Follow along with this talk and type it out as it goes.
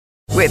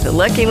With the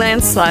Lucky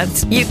Land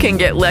Slots, you can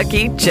get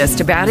lucky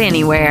just about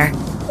anywhere.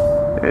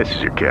 This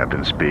is your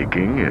captain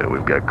speaking.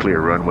 We've got clear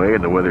runway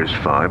and the weather's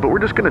fine, but we're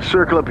just going to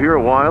circle up here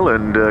a while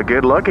and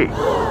get lucky.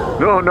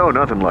 No,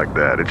 nothing like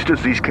that. It's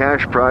just these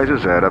cash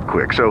prizes add up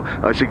quick. So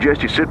I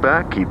suggest you sit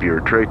back, keep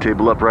your tray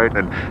table upright,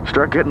 and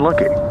start getting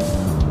lucky.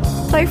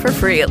 Play for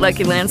free at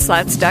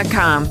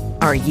LuckyLandSlots.com.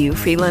 Are you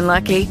feeling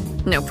lucky?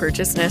 No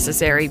purchase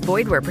necessary.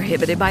 Void where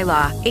prohibited by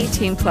law.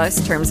 18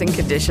 plus terms and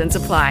conditions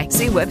apply.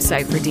 See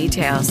website for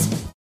details.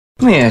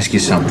 Let me ask you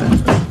something.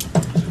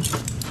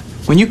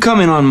 When you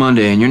come in on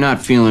Monday and you're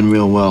not feeling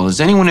real well, does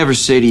anyone ever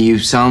say to you,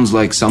 sounds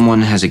like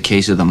someone has a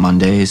case of the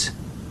Mondays?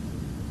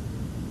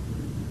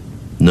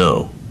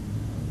 No.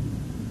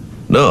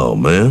 No,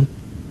 man.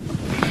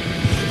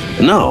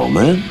 No,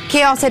 man.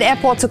 Chaos at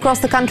airports across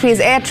the country as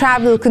air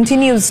travel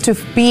continues to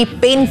be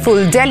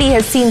painful. Delhi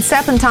has seen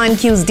serpentine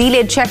queues,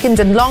 delayed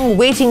check-ins and long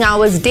waiting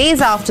hours days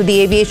after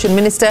the aviation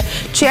minister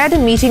chaired a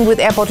meeting with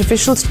airport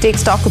officials to take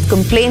stock of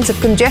complaints of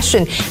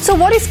congestion. So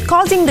what is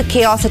causing the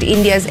chaos at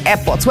India's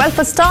airports? Well,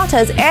 for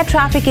starters, air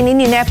traffic in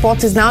Indian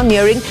airports is now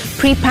nearing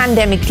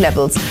pre-pandemic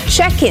levels.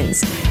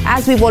 Check-ins,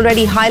 as we've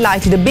already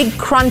highlighted, a big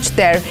crunch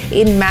there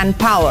in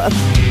manpower.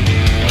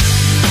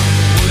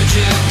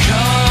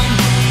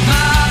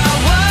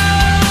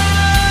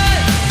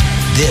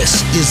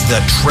 This is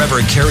the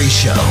Trevor Carey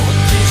Show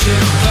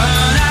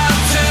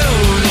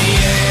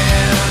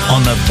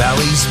on the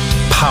Valley's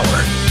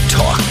Power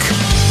Talk.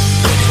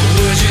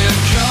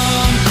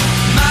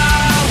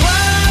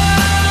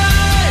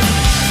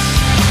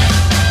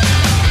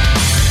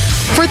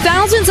 For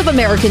thousands of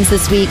Americans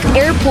this week,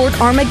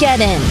 Airport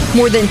Armageddon.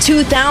 More than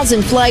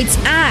 2,000 flights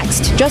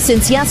axed just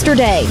since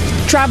yesterday.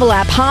 Travel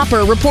app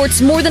Hopper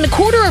reports more than a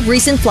quarter of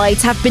recent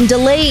flights have been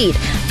delayed,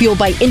 fueled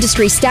by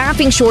industry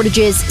staffing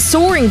shortages,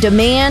 soaring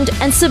demand,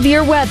 and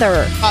severe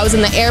weather. I was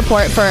in the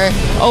airport for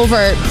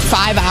over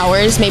 5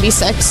 hours, maybe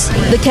 6.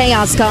 The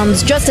chaos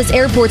comes just as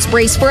airports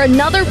brace for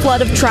another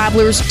flood of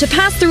travelers to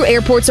pass through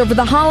airports over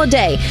the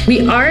holiday.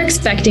 We are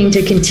expecting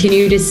to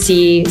continue to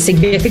see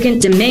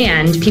significant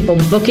demand, people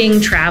booking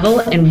travel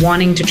and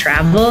wanting to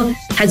travel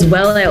has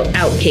well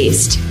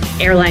outpaced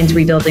airlines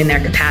rebuilding their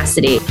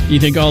capacity. You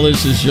think all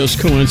this is just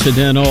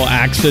coincidental,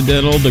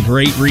 accidental, the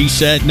Great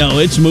Reset? No,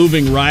 it's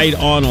moving right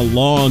on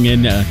along,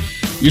 and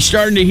you're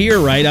starting to hear,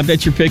 right? I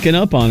bet you're picking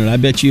up on it. I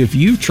bet you if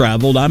you've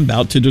traveled, I'm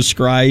about to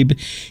describe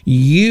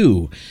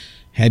you.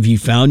 Have you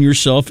found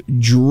yourself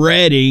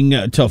dreading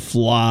to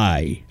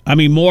fly? I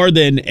mean, more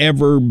than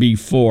ever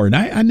before. And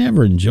I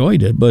never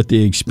enjoyed it, but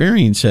the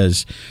experience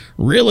has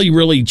really,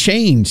 really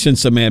changed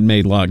since the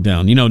man-made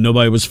lockdown. You know,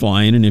 nobody was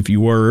flying, and if you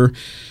were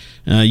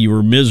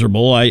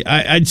miserable.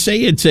 I'd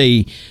say it's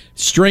a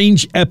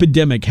strange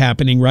epidemic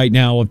happening right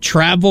now of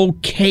travel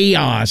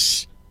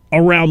chaos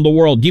around the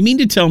world. Do you mean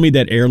to tell me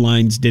that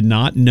airlines did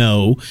not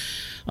know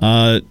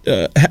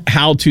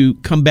how to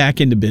come back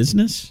into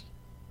business?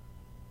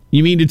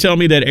 You mean to tell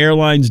me that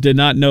airlines did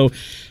not know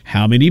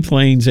how many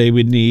planes they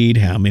would need,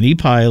 how many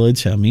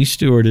pilots, how many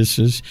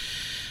stewardesses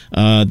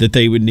that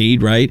they would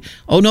need, right?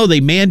 Oh, no,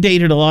 they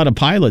mandated a lot of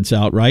pilots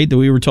out, right? That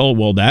we were told,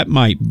 well, that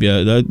might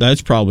be,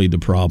 that's probably the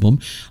problem.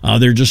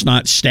 They're just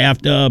not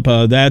staffed up.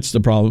 That's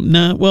the problem.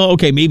 No, well,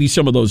 okay, maybe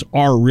some of those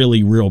are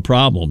really real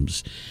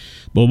problems.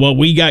 But what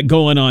we got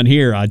going on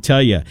here, I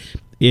tell you,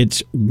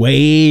 it's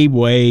way,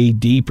 way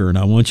deeper, and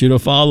I want you to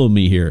follow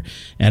me here.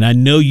 And I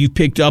know you've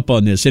picked up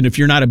on this, and if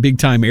you're not a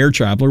big-time air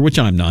traveler, which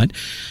I'm not,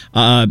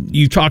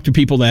 you've talked to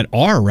people that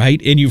are,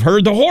 right? And you've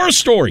heard the horror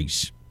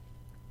stories.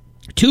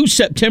 2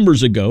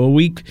 Septembers ago,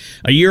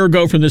 a year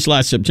ago from this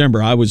last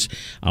September, I was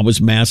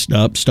masked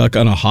up, stuck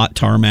on a hot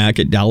tarmac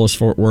at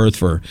Dallas-Fort Worth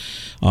for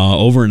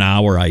over an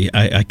hour.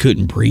 I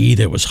couldn't breathe.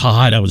 It was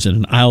hot. I was in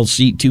an aisle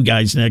seat. 2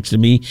 guys next to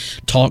me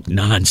talked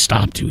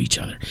nonstop to each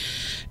other.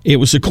 It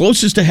was the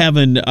closest to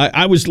having.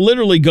 I was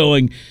literally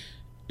going,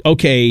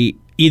 okay,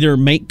 either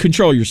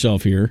control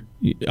yourself here.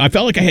 I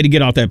felt like I had to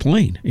get off that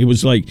plane. It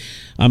was like,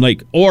 I'm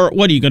like, or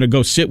what, are you going to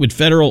go sit with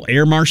federal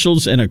air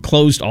marshals in a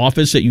closed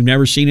office that you've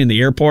never seen in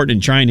the airport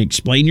and try and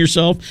explain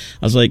yourself?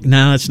 I was like,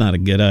 nah, that's not a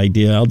good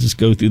idea. I'll just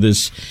go through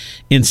this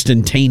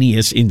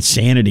instantaneous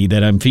insanity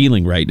that I'm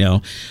feeling right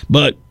now.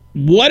 But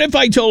what if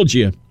I told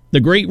you the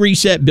Great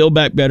Reset, Build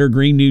Back Better,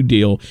 Green New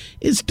Deal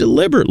is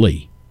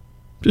deliberately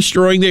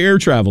destroying the air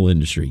travel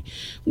industry?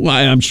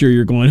 Why, I'm sure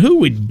you're going, who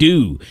would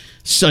do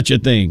such a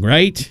thing,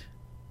 right?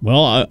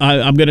 Well,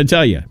 I'm going to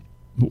tell you.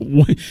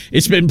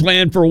 It's been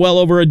planned for well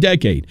over a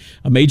decade.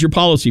 A major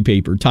policy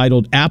paper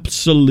titled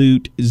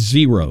Absolute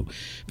Zero.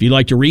 If you'd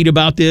like to read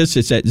about this,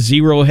 it's at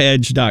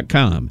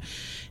zerohedge.com.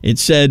 It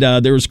said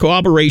there was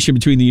cooperation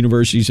between the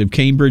universities of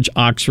Cambridge,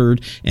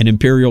 Oxford, and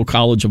Imperial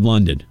College of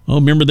London. Oh,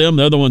 remember them?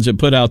 They're the ones that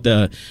put out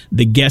the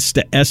guess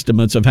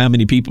estimates of how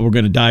many people were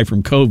going to die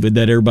from COVID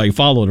that everybody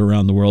followed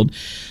around the world.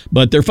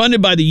 But they're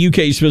funded by the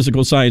UK's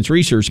Physical Science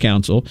Research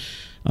Council.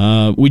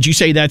 Would you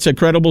say that's a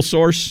credible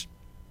source?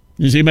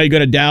 Is anybody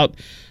going to doubt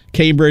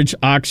Cambridge,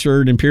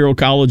 Oxford, Imperial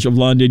College of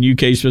London,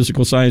 UK's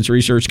Physical Science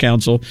Research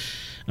Council.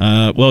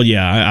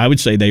 I would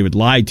say they would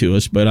lie to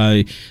us,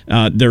 but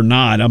they're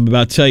not. I'm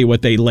about to tell you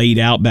what they laid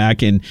out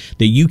back in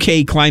the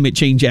UK Climate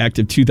Change Act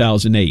of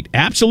 2008.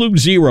 Absolute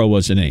zero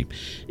was the name.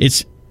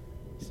 It's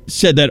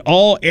said that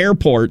all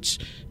airports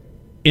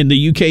in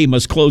the UK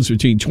must close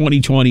between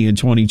 2020 and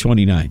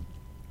 2029.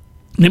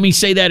 Let me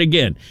say that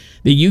again.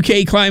 The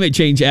UK Climate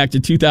Change Act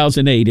of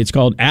 2008, it's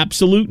called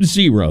Absolute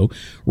Zero,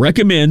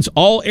 recommends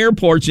all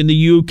airports in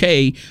the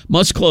UK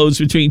must close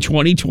between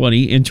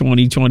 2020 and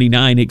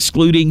 2029,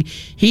 excluding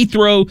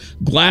Heathrow,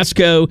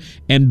 Glasgow,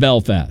 and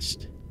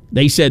Belfast.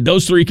 They said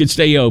those three could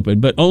stay open,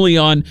 but only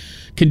on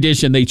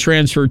condition they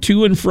transfer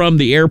to and from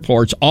the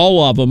airports.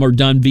 All of them are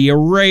done via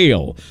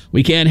rail.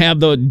 We can't have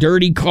the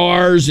dirty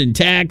cars and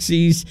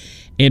taxis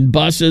and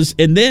buses.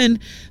 And then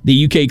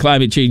the UK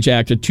Climate Change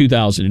Act of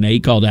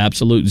 2008, called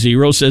Absolute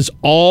Zero, says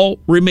all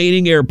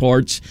remaining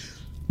airports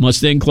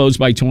must then close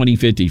by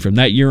 2050. From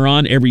that year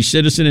on, every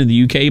citizen in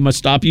the UK must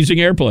stop using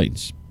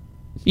airplanes.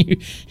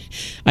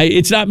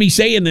 It's not me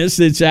saying this.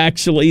 It's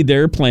actually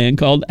their plan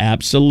called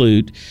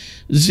Absolute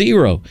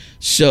Zero.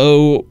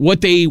 So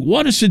what they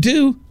want us to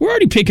do, we're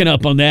already picking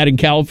up on that in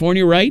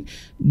California, right?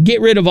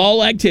 Get rid of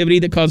all activity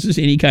that causes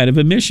any kind of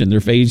emission. They're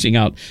phasing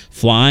out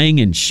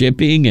flying and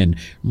shipping and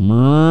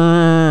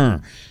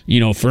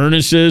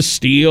furnaces,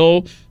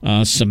 steel,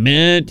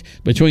 cement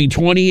between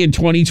 20 and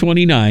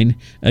 2029.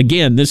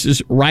 Again, this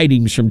is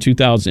writings from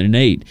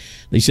 2008.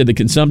 They said the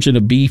consumption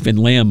of beef and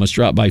lamb must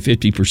drop by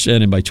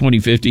 50%, and by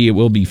 2050 it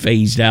will be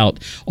phased out.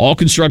 All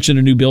construction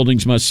of new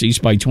buildings must cease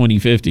by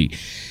 2050.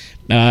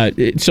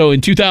 So in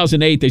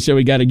 2008, they said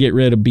we got to get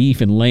rid of beef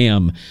and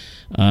lamb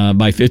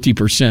by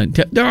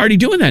 50%. They're already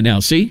doing that now,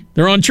 see?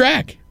 They're on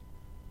track.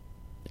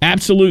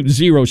 Absolute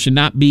Zero should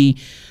not be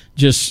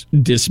just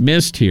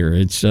dismissed here.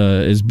 It's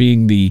as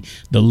being the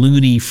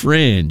loony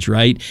fringe,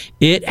 right?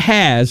 It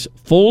has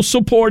full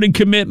support and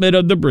commitment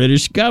of the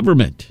British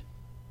government.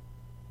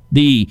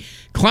 The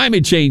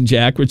Climate Change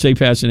Act, which they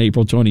passed in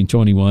April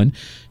 2021,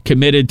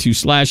 committed to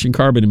slashing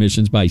carbon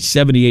emissions by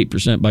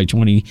 78% by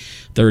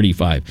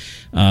 2035.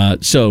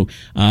 So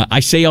I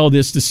say all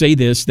this to say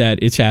this, that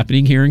it's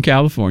happening here in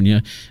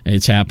California.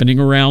 It's happening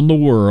around the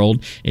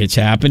world. It's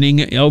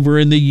happening over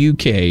in the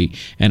UK.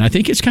 And I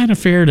think it's kind of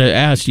fair to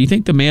ask, do you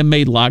think the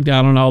man-made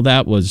lockdown and all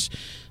that was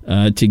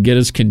to get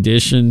us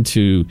conditioned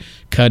to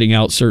cutting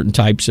out certain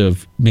types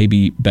of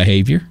maybe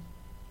behavior?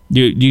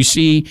 Do you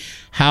see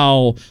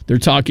how they're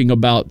talking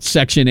about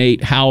Section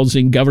 8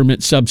 housing,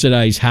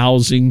 government-subsidized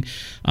housing?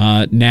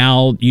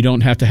 Now you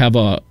don't have to have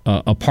a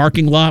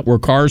parking lot where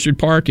cars would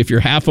park. If you're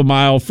half a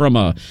mile from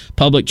a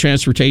public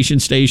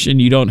transportation station,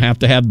 you don't have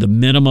to have the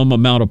minimum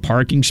amount of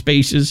parking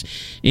spaces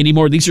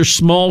anymore. These are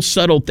small,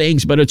 subtle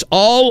things, but it's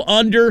all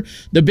under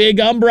the big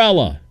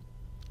umbrella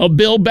of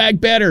Build Back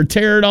Better,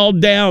 tear it all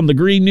down, the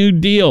Green New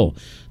Deal,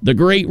 the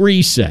Great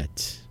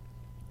Reset,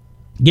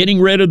 getting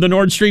rid of the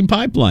Nord Stream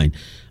pipeline.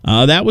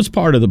 That was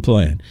part of the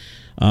plan.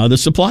 The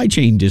supply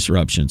chain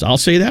disruptions, I'll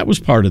say that was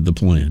part of the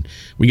plan.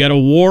 We got a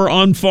war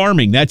on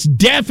farming. That's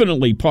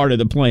definitely part of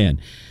the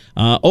plan.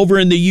 Over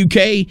in the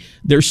UK,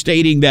 they're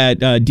stating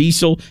that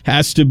diesel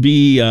has to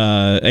be,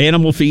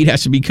 animal feed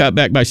has to be cut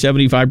back by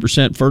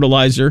 75%,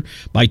 fertilizer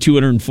by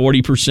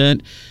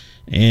 240%,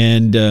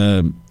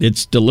 and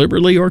it's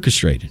deliberately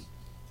orchestrated.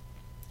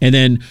 And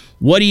then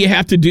what do you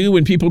have to do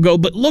when people go,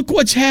 but look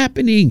what's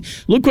happening.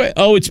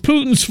 It's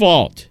Putin's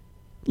fault.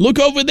 Look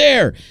over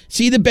there.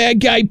 See the bad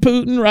guy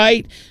Putin,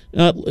 right?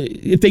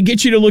 If they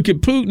get you to look at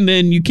Putin,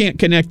 then you can't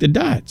connect the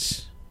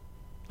dots.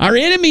 Our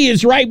enemy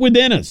is right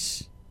within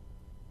us.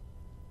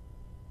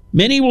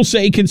 Many will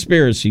say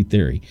conspiracy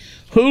theory.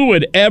 Who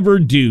would ever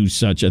do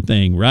such a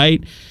thing,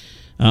 right?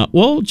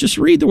 Just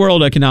read the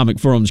World Economic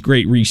Forum's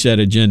Great Reset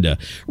agenda.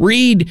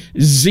 Read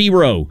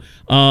Zero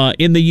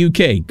in the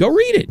UK. Go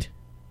read it.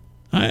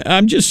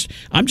 I'm just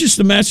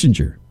the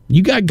messenger.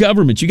 You got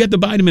governments. You got the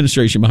Biden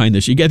administration behind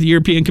this. You got the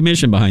European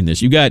Commission behind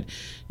this. You got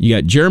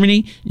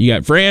Germany. You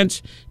got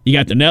France. You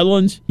got the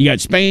Netherlands. You got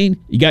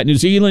Spain. You got New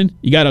Zealand.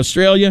 You got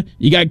Australia.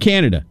 You got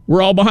Canada.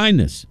 We're all behind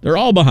this. They're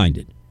all behind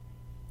it.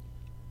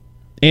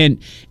 And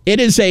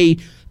it is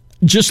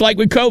just like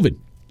with COVID.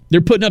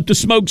 They're putting up the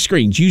smoke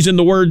screens using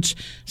the words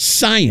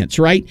science,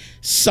 right?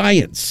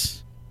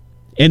 Science.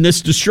 And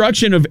this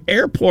destruction of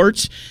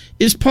airports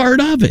is part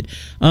of it.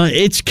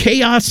 It's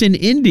chaos in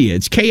India.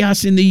 It's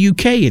chaos in the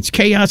UK. It's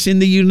chaos in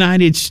the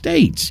United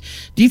States.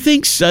 Do you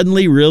think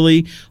suddenly,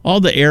 really, all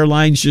the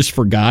airlines just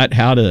forgot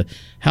how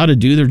to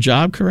do their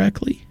job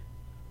correctly?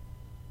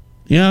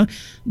 Yeah,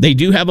 they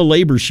do have a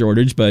labor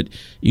shortage, but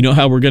you know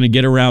how we're going to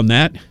get around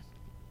that?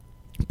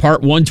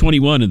 Part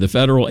 121 of the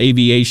Federal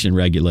Aviation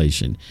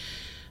Regulation.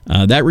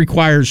 That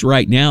requires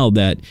right now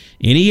that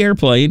any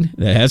airplane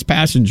that has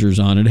passengers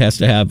on it has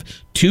to have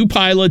 2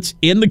 pilots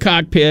in the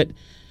cockpit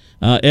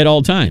at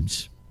all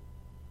times.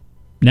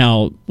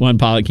 Now, one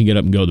pilot can get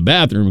up and go to the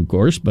bathroom, of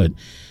course, but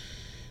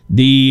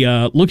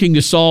the looking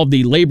to solve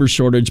the labor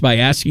shortage by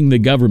asking the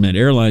government,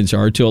 airlines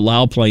are, to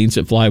allow planes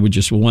that fly with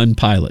just 1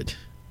 pilot.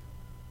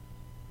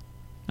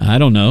 I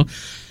don't know.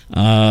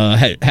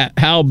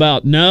 How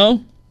about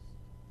no?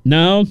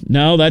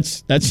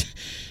 That's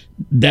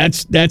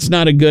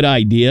not a good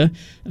idea.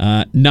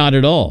 Not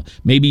at all.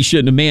 Maybe you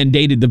shouldn't have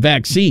mandated the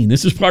vaccine.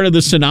 This is part of the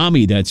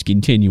tsunami that's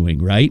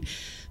continuing, right?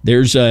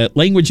 There's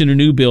language in a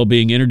new bill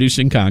being introduced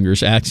in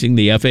Congress asking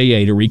the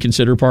FAA to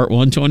reconsider Part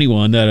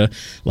 121 that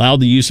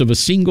allowed the use of a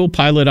single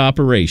pilot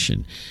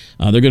operation.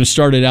 They're going to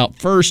start it out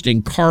first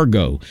in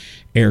cargo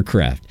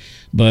aircraft.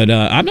 But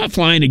I'm not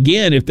flying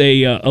again if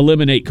they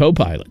eliminate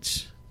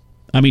co-pilots.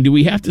 I mean, do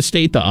we have to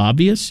state the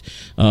obvious?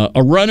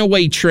 A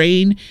runaway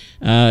train,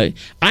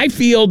 I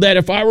feel that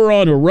if I were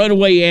on a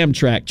runaway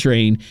Amtrak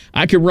train,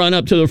 I could run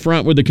up to the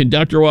front where the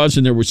conductor was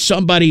and there was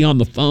somebody on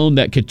the phone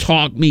that could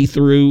talk me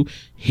through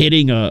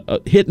hitting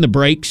the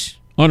brakes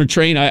on a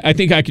train. I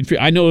think I could.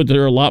 I know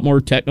they're a lot more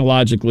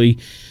technologically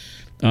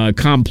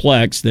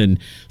complex than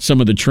some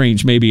of the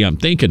trains maybe I'm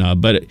thinking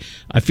of, but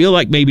I feel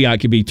like maybe I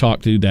could be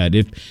talked through that.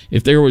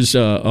 If there was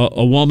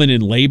a woman in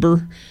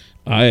labor,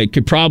 I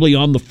could probably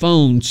on the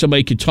phone,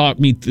 somebody could talk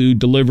me through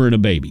delivering a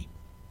baby.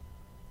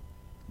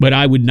 But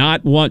I would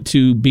not want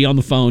to be on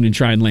the phone and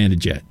try and land a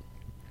jet.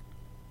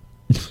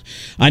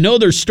 I know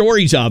there's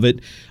stories of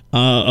it,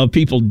 of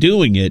people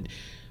doing it,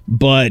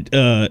 but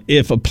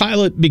if a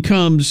pilot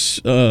becomes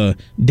down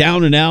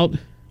and out,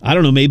 I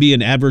don't know, maybe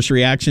an adverse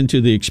reaction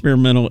to the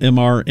experimental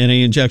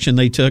mRNA injection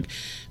they took,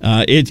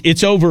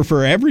 it's over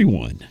for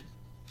everyone.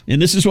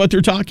 And this is what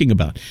they're talking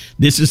about.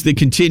 This is the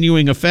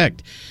continuing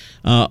effect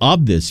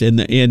of this.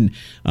 And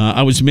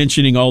I was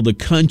mentioning all the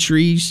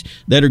countries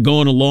that are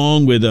going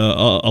along with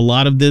a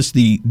lot of this.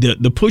 The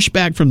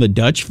pushback from the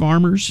Dutch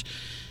farmers,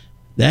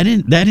 that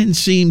didn't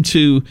seem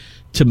to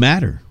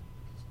matter.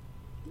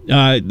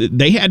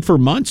 They had for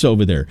months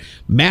over there,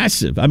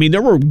 massive. I mean,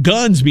 there were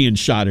guns being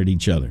shot at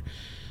each other.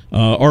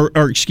 Or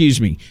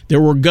excuse me,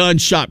 there were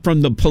guns shot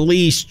from the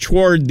police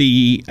toward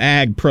the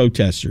ag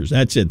protesters.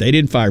 That's it. They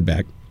didn't fire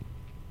back.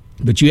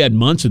 But you had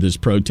months of this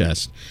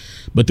protest.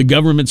 But the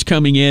government's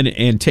coming in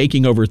and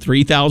taking over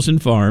 3,000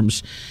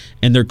 farms,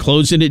 and they're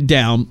closing it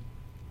down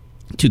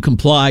to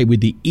comply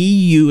with the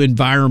EU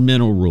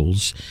environmental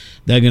rules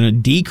that are going to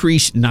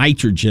decrease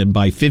nitrogen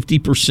by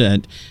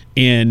 50%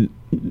 in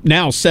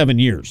now 7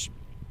 years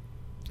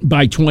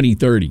by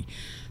 2030.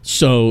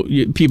 So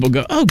people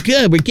go, oh,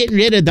 good, we're getting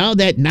rid of all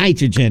that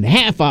nitrogen,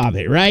 half of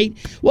it, right?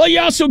 Well,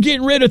 you're also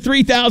getting rid of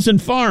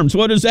 3,000 farms.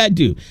 What does that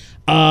do?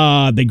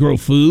 They grow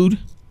food.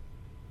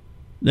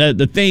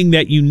 The thing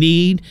that you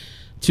need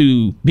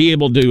to be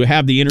able to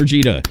have the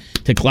energy to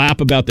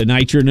clap about the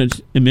nitrogen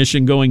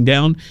emission going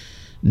down.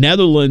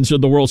 Netherlands are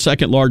the world's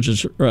second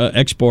largest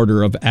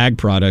exporter of ag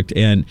product,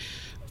 and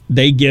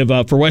they give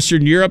for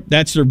Western Europe,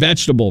 that's their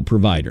vegetable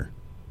provider.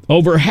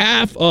 Over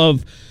half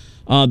of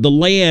the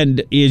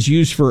land is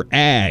used for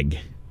ag,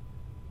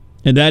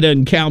 and that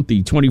doesn't count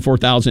the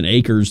 24,000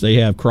 acres they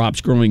have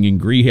crops growing in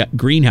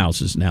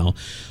greenhouses now.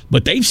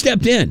 But they've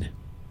stepped in.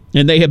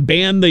 And they have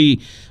banned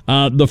the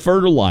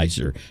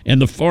fertilizer,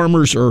 and the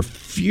farmers are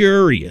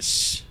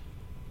furious.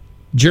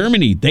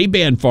 Germany, they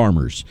banned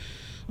farmers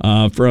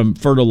from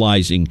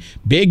fertilizing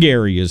big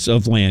areas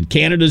of land.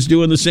 Canada's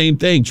doing the same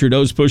thing.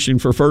 Trudeau's pushing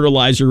for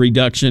fertilizer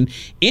reduction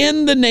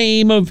in the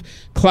name of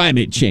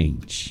climate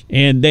change.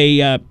 And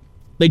they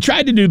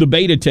tried to do the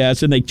beta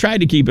test, and they tried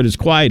to keep it as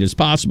quiet as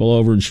possible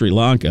over in Sri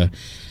Lanka.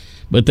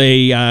 But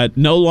they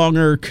no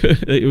longer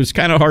could. It was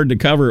kind of hard to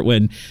cover it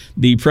when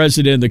the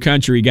president of the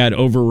country got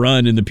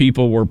overrun and the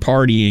people were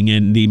partying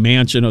in the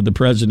mansion of the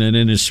president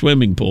in his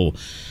swimming pool.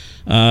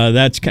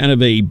 That's kind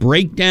of a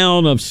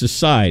breakdown of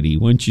society,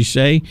 wouldn't you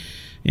say?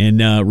 And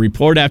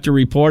report after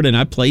report, and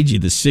I played you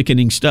the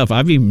sickening stuff.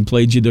 I've even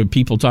played you the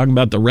people talking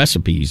about the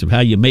recipes of how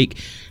you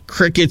make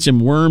crickets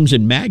and worms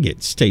and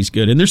maggots taste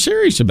good. And they're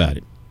serious about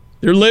it.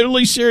 They're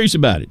literally serious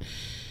about it.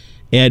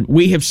 And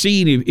we have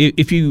seen,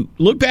 if you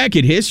look back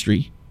at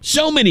history,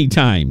 so many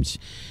times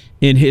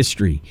in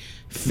history,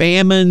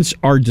 famines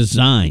are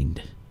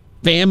designed.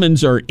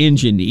 Famines are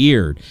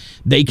engineered.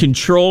 They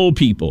control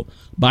people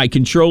by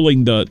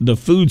controlling the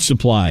food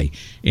supply.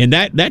 And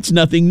that's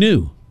nothing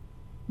new.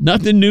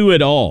 Nothing new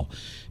at all.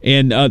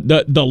 And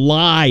the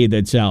lie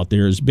that's out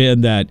there has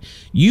been that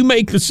you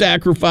make the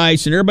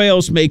sacrifice and everybody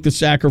else make the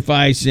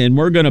sacrifice, and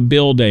we're going to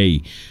build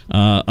a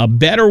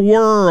better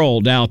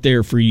world out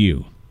there for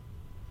you.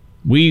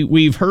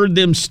 We've heard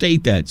them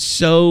state that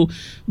so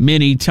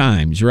many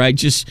times, right?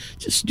 Just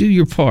do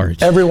your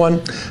part.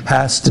 Everyone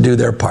has to do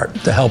their part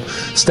to help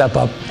step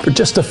up for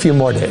just a few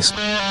more days.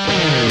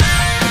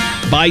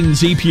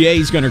 Biden's EPA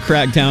is going to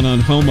crack down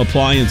on home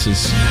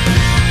appliances.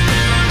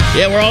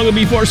 Yeah, we're all going to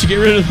be forced to get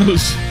rid of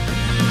those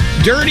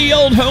dirty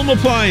old home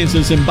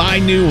appliances and buy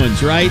new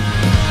ones, right?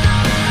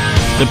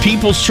 The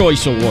People's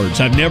Choice Awards.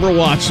 I've never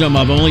watched them.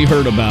 I've only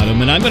heard about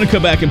them. And I'm going to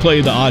come back and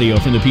play the audio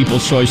from the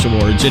People's Choice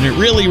Awards. And it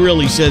really,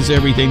 really says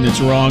everything that's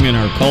wrong in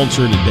our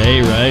culture today,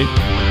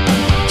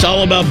 right? It's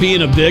all about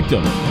being a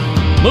victim.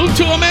 Move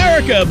to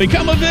America.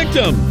 Become a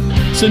victim.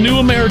 It's a new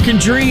American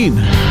dream.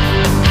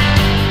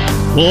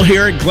 We'll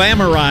hear it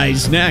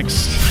glamorized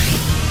next.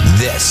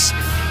 This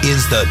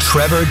is the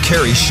Trevor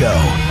Carey Show.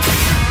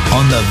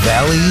 on the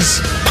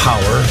Valley's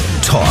Power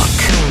Talk.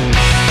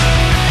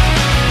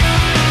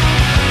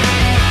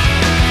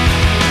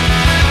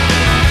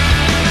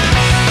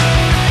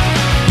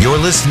 You're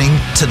listening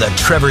to the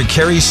Trevor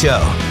Carey Show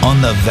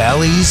on the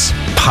Valley's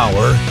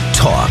Power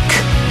Talk.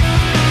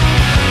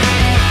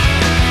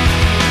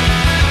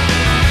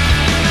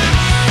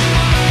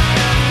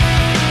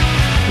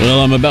 Well,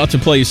 I'm about to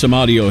play some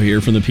audio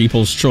here from the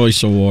People's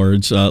Choice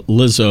Awards.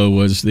 Lizzo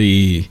was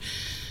the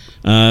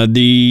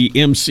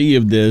MC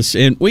of this,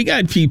 and we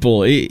got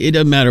people. It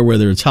doesn't matter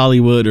whether it's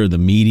Hollywood or the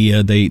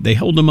media; they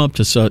hold them up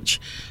to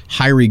such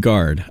high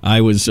regard.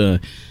 I was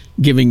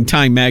giving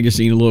Time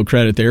Magazine a little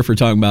credit there for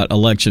talking about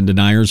election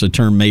deniers, a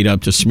term made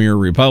up to smear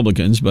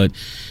Republicans, but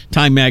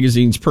Time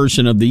Magazine's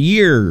Person of the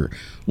Year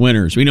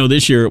winners. We know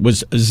this year it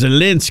was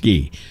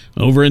Zelensky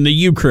over in the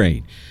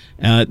Ukraine.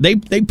 They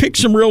picked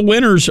some real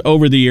winners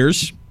over the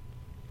years.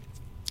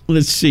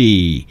 Let's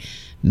see.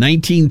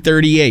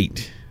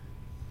 1938,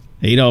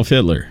 Adolf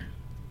Hitler.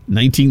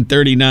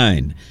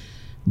 1939,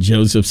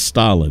 Joseph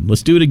Stalin.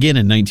 Let's do it again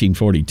in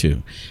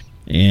 1942.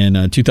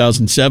 And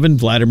 2007,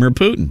 Vladimir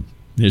Putin.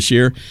 This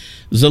year,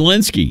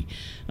 Zelensky.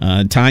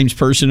 Times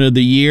Person of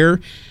the Year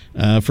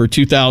for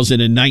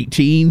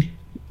 2019.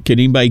 Can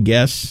anybody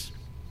guess?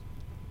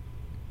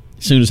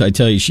 As soon as I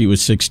tell you she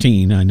was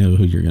 16, I know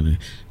who you're going to.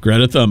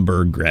 Greta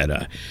Thunberg.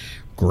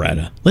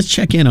 Greta. Let's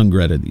check in on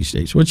Greta these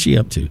days. What's she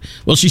up to?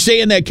 Well, she's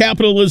saying that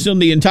capitalism,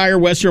 the entire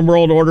Western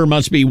world order,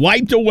 must be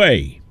wiped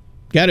away.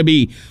 Got to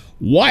be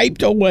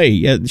wiped away.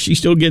 Yeah, she's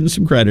still getting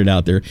some credit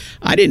out there.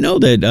 I didn't know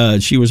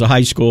that she was a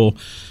high school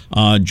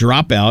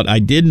dropout. I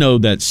did know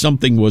that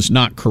something was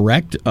not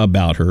correct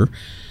about her.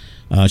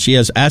 She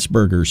has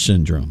Asperger's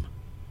syndrome.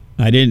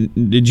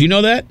 Did you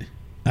know that?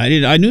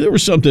 I knew there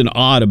was something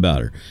odd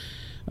about her.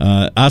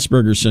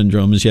 Asperger's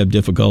syndrome is you have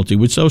difficulty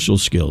with social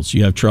skills.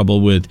 You have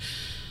trouble with,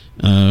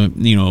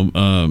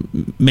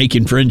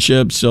 making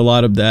friendships, a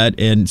lot of that.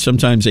 And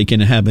sometimes they can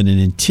have an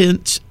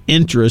intense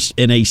interest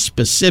in a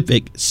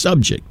specific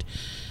subject.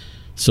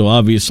 So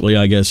obviously,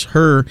 I guess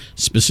her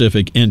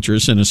specific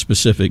interest in a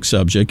specific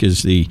subject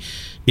is the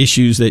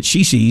issues that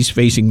she sees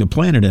facing the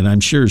planet. And I'm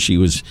sure she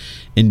was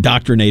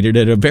indoctrinated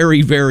at a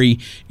very, very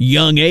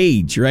young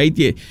age, right?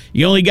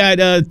 You only got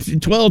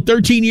 12,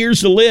 13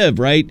 years to live,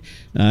 right?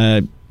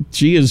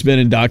 She has been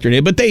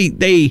indoctrinated, but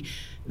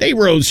they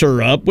rose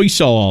her up. We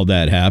saw all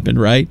that happen,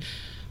 right?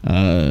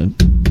 Greta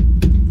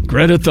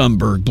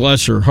Thunberg,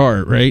 bless her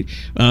heart, right?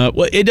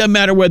 Well, it doesn't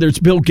matter whether it's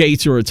Bill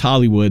Gates or it's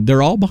Hollywood.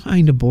 They're all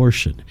behind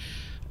abortion.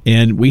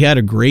 And we had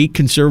a great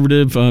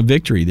conservative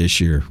victory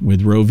this year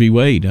with Roe v.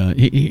 Wade.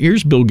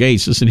 Here's Bill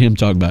Gates. Listen to him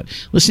talk about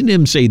it. Listen to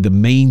him say the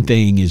main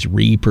thing is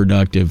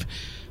reproductive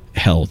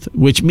health,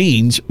 which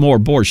means more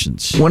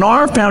abortions. When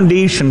our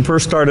foundation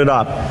first started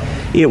up,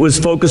 it was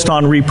focused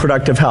on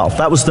reproductive health.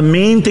 That was the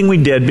main thing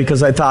we did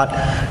because I thought,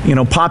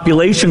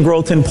 population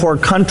growth in poor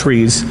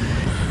countries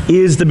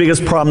is the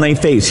biggest problem they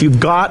face. You've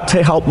got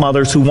to help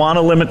mothers who want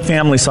to limit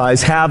family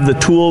size have the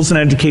tools and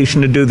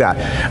education to do that.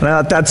 And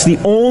I thought that's the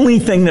only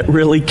thing that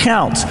really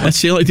counts.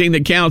 That's the only thing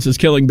that counts is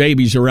killing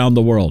babies around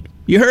the world.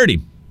 You heard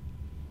him.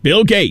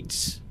 Bill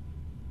Gates.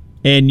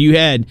 And you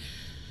had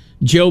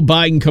Joe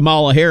Biden,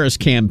 Kamala Harris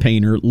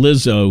campaigner,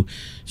 Lizzo.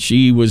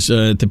 She was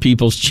at the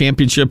People's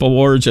Championship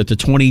Awards at the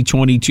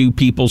 2022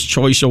 People's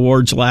Choice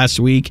Awards last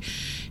week.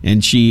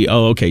 And she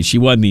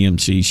wasn't the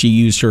MC. She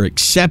used her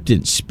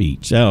acceptance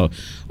speech.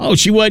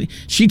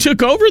 She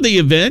took over the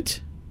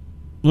event.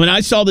 When I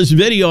saw this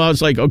video, I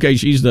was like, okay,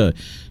 she's the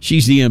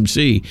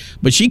MC.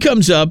 But she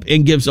comes up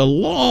and gives a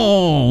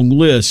long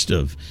list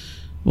of,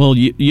 well,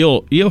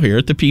 you'll hear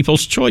it, the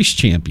People's Choice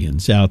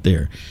champions out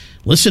there.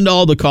 Listen to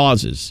all the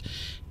causes.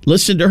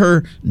 Listen to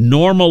her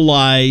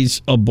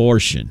normalize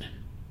abortion.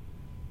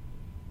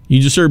 You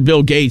just heard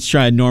Bill Gates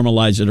try and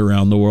normalize it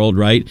around the world,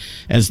 right?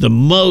 As the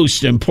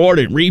most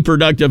important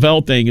reproductive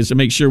health thing is to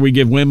make sure we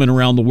give women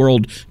around the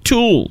world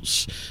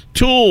tools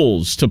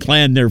to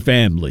plan their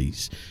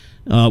families.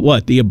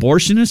 The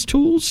abortionist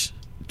tools?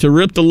 To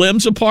rip the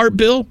limbs apart,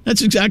 Bill?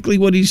 That's exactly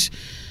what he's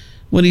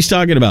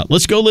talking about.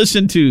 Let's go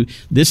listen to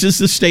This is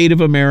the State of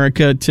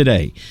America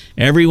Today.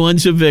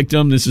 Everyone's a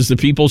victim. This is the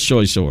People's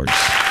Choice Awards.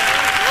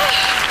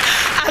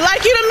 I'd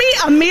like you to meet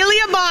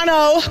Amelia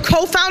Bono,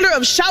 co-founder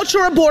of Shout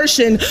Your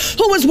Abortion,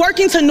 who is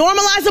working to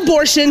normalize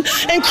abortion,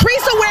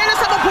 increase awareness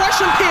of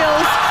abortion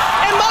pills,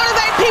 and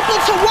motivate people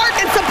to work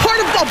in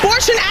support of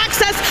abortion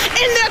access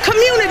in their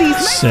communities.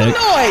 Make some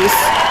noise.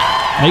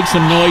 Make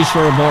some noise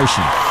for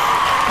abortion.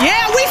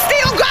 Yeah, we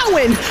still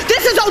going.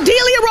 This is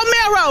Odelia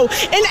Romero,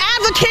 an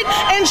advocate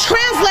and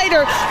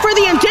translator for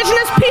the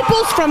indigenous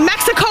peoples from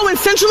Mexico and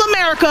Central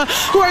America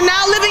who are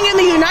now living in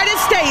the United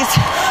States.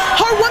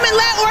 Her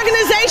women-led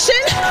organization,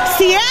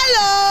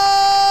 Cielo,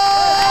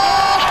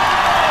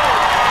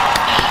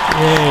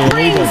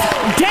 brings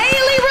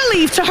daily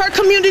relief to her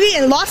community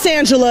in Los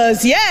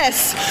Angeles.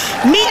 Yes.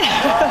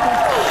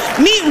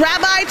 Meet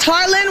Rabbi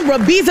Tarlin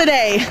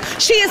Rabizadeh.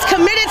 She is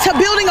committed to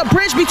building a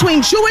bridge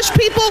between Jewish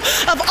people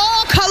of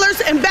all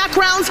colors and backgrounds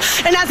backgrounds,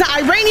 and as an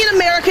Iranian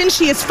American,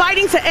 she is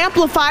fighting to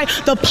amplify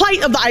the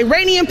plight of the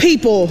Iranian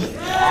people.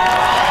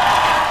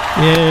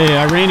 Yay,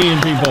 Iranian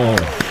people.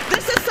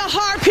 This is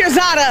Sahar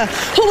Pirzada,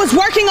 who is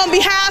working on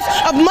behalf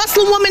of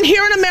Muslim women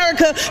here in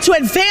America to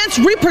advance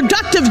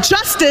reproductive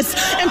justice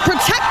and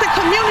protect the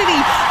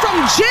community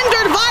from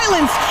gendered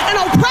violence and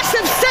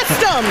oppressive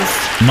systems.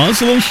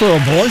 Muslims for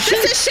abortion?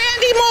 This is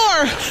Shandy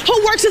Moore, who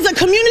works as a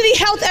community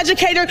health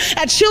educator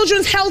at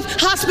Children's Health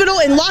Hospital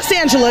in Los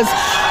Angeles,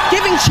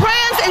 giving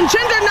trans and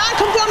gender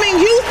nonconforming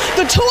youth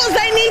the tools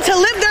they need to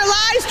live their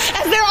lives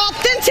as their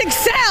authentic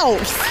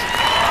selves.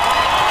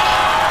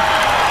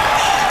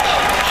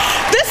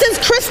 This is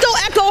Crystal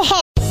Echo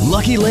Hall.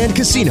 Lucky Land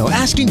Casino,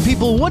 asking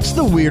people, what's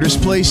the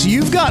weirdest place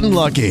you've gotten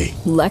lucky?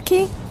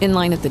 Lucky? In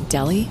line at the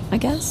deli, I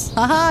guess?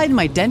 Aha, in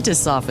my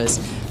dentist's office.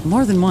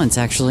 More than once,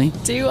 actually.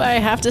 Do I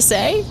have to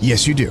say?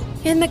 Yes, you do.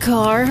 In the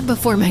car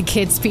before my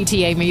kids'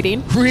 PTA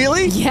meeting.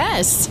 Really?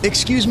 Yes.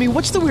 Excuse me,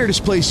 what's the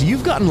weirdest place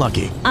you've gotten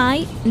lucky?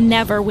 I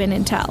never win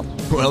and tell.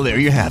 Well, there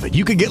you have it.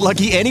 You can get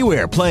lucky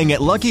anywhere, playing at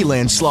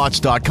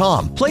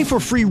LuckyLandSlots.com. Play for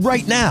free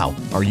right now.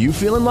 Are you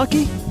feeling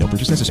lucky? No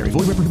purchase necessary.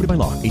 Void where prohibited by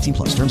law.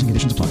 18+. Terms and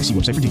conditions apply. See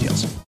website for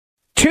details.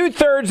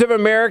 2/3 of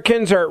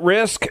Americans are at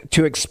risk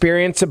to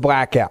experience a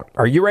blackout.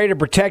 Are you ready to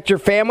protect your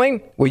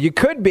family? Well, you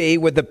could be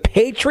with the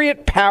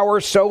Patriot Power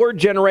Solar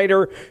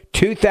Generator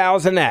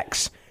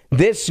 2000X.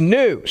 This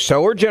new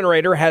solar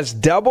generator has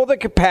double the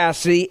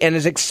capacity and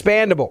is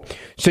expandable,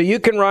 so you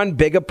can run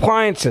big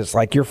appliances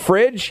like your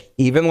fridge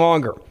even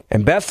longer.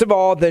 And best of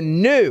all, the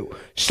new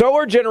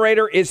solar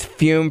generator is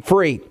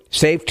fume-free,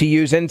 safe to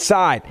use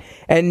inside,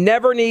 and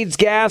never needs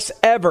gas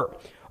ever.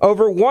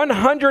 Over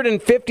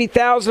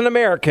 150,000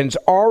 Americans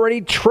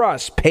already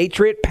trust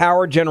Patriot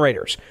Power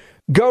Generators.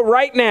 Go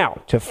right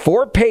now to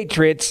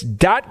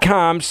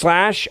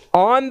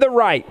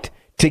 4patriots.com/ontherright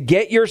to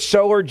get your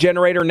solar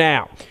generator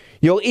now.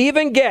 You'll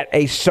even get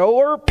a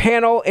solar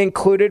panel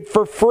included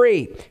for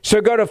free.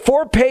 So go to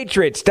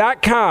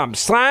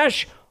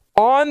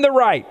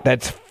 4patriots.com/ontherright.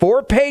 That's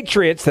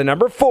 4patriots, the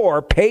number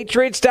 4,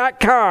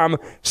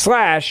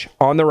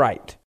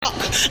 patriots.com/ontherright.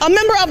 A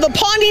member of the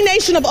Pawnee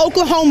Nation of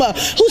Oklahoma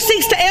who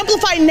seeks to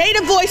amplify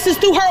Native voices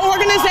through her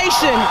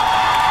organization.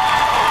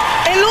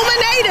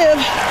 Illuminative,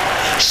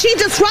 she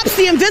disrupts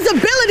the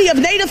invisibility of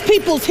Native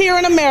peoples here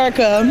in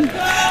America.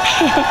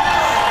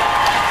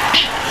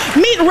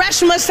 Meet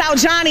Reshma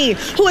Saujani,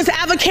 who is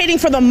advocating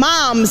for the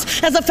moms.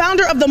 As a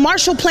founder of the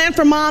Marshall Plan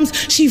for Moms,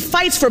 she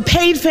fights for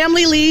paid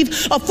family leave,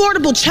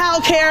 affordable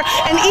child care,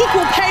 and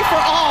equal pay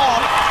for all.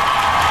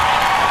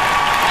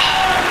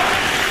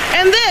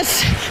 And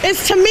this is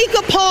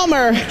Tamika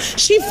Palmer.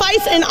 She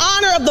fights in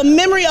honor of the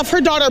memory of her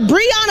daughter,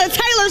 Breonna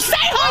Taylor.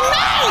 Say her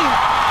name!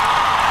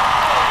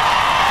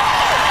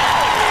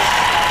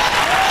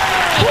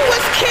 Who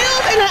was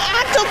killed in an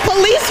act of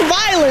police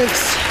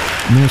violence.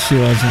 No, she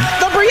wasn't.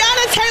 The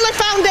Breonna Taylor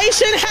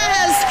Foundation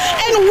has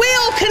and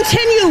will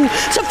continue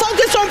to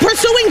focus on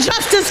pursuing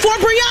justice for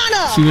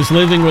Breonna. She was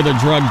living with a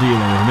drug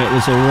dealer, and it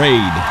was a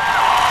raid.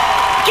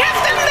 Give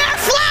them their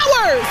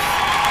flowers!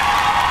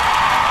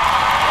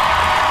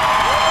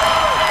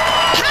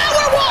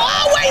 Power will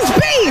always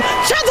be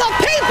to the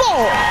people!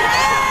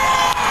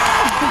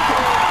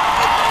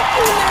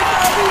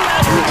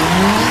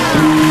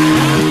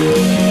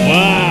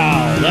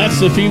 Wow, that's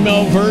the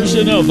female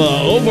version of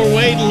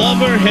Overweight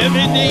Lover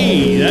Heavy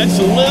D. That's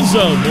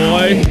Lizzo,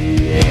 boy.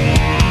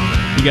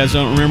 You guys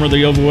don't remember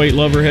the Overweight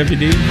Lover Heavy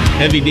D?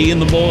 Heavy D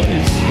and the Boys?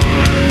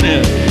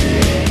 Yeah.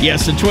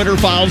 Yes, the Twitter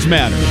files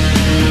matter.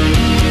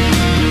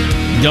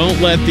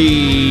 Don't let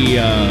the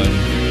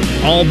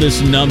all this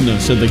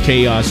numbness of the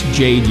chaos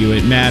jade you.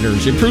 It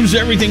matters. It proves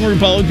everything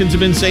Republicans have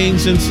been saying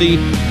since the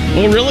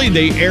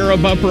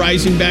Arab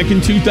uprising back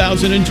in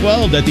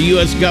 2012, that the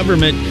U.S.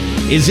 government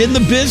is in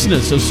the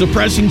business of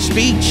suppressing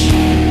speech.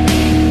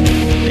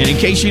 And in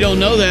case you don't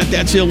know that,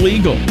 that's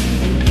illegal.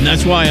 And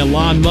that's why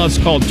Elon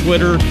Musk called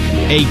Twitter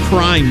a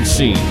crime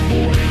scene.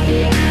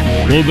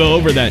 We'll go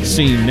over that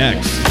scene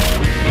next.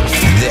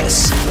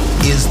 This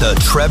is the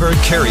Trevor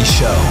Carey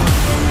Show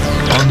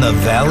on the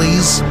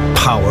Valley's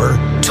Power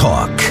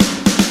Talk.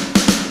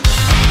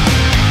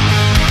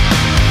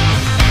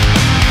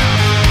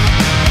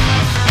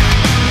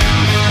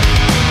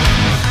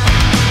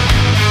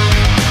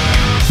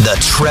 The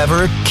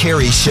Trevor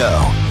Carey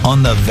Show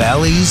on the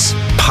Valley's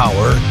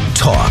Power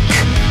Talk.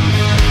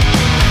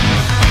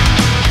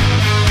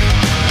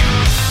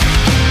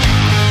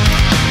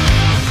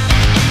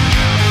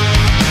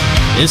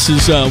 This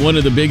is one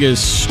of the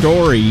biggest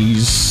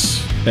stories.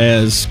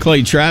 As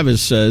Clay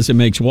Travis says, it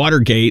makes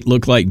Watergate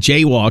look like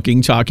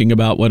jaywalking, talking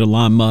about what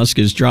Elon Musk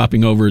is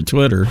dropping over at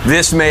Twitter.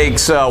 This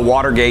makes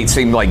Watergate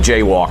seem like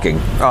jaywalking.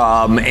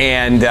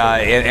 And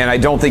I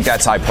don't think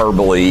that's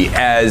hyperbole.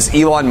 As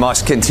Elon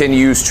Musk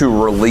continues to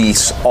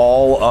release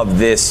all of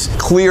this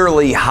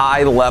clearly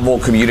high-level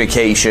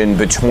communication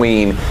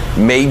between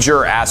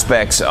major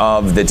aspects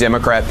of the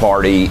Democrat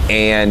Party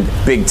and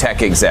big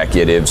tech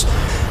executives,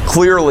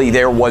 clearly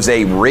there was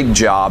a rig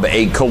job,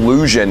 a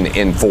collusion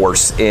in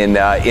force in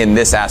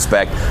this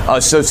aspect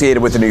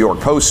associated with the New York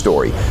Post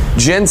story.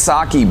 Jen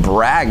Psaki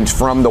bragged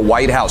from the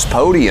White House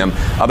podium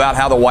about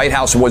how the White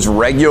House was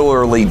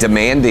regularly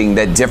demanding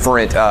that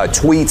different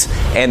tweets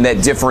and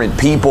that different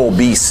people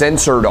be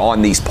censored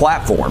on these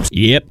platforms.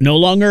 Yep, no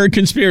longer a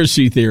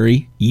conspiracy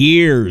theory.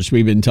 Years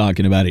we've been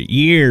talking about it.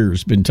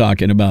 Years been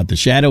talking about the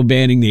shadow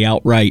banning, the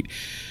outright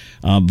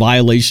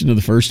violation of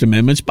the First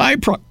Amendment by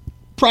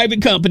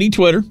private company,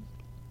 Twitter.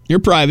 You're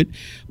private.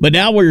 But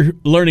now we're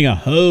learning a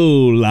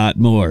whole lot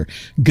more.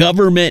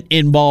 Government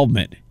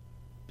involvement.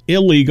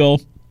 Illegal.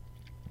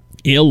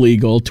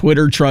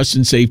 Twitter trust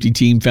and safety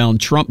team found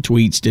Trump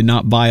tweets did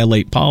not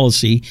violate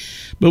policy.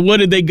 But what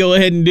did they go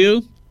ahead and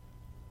do?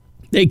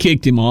 They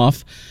kicked him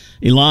off.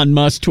 Elon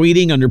Musk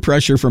tweeting under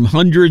pressure from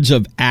hundreds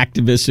of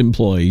activist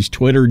employees.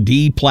 Twitter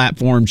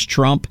deplatforms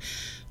Trump,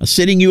 a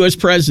sitting U.S.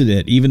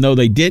 president, even though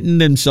they didn't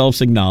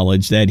themselves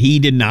acknowledge that he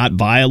did not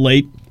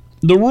violate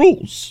the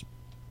rules.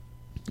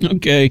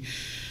 Okay,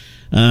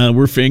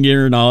 we're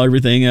figuring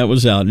everything that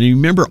was out. And you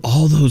remember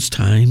all those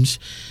times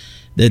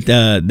that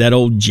that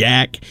old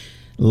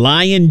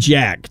Lion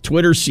Jack,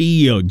 Twitter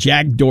CEO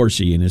Jack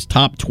Dorsey, and his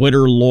top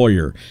Twitter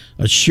lawyer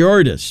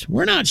assured us,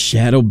 we're not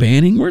shadow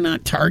banning, we're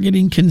not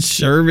targeting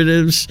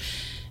conservatives.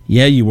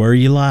 Yeah, you were.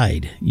 You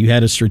lied. You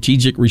had a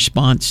strategic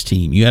response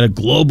team. You had a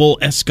global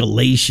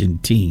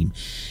escalation team.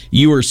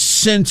 You were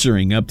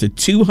censoring up to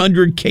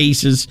 200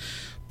 cases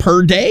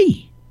per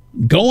day,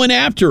 going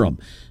after them.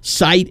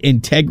 Site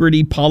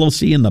integrity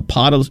policy and the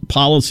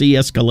policy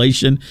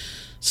escalation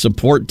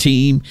support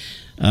team.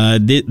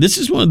 This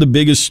is one of the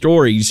biggest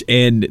stories,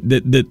 and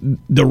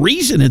the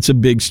reason it's a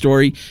big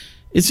story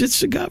is it's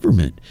the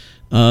government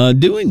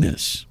doing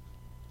this.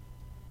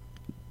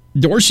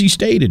 Dorsey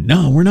stated,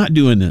 no, we're not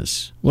doing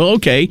this. Well,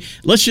 okay,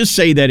 let's just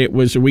say that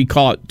we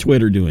caught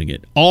Twitter doing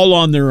it, all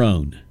on their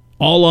own.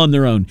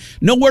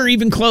 Nowhere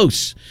even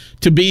close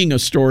to being a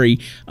story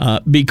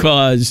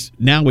because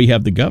now we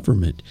have the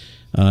government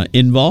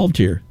involved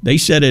here. They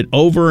said it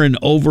over and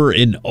over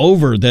and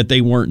over that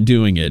they weren't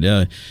doing it.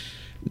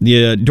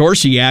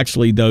 Dorsey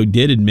actually, though,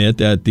 did admit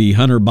that the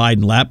Hunter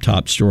Biden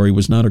laptop story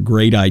was not a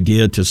great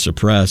idea to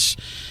suppress.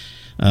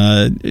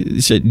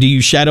 He said, do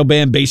you shadow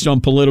ban based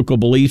on political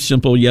beliefs?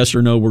 Simple yes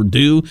or no were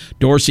due.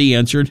 Dorsey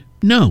answered,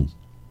 no,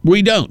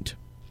 we don't.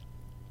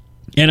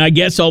 And I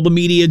guess all the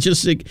media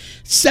just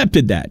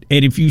accepted that.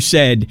 And if you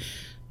said,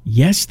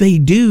 yes, they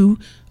do,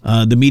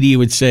 the media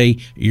would say,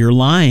 you're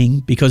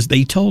lying because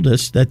they told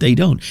us that they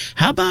don't.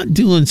 How about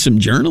doing some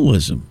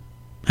journalism?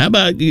 How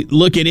about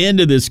looking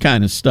into this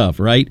kind of stuff,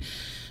 right?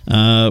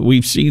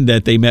 We've seen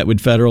that they met with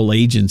federal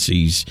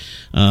agencies,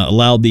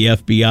 allowed the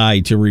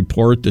FBI to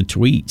report the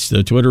tweets,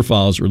 the Twitter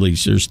files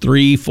release. There's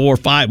 3, 4,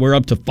 5. We're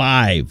up to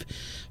 5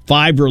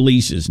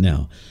 releases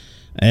now.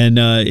 And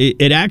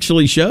it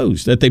actually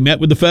shows that they met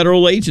with the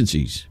federal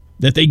agencies,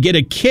 that they get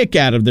a kick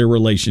out of their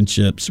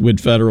relationships with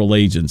federal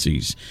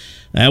agencies.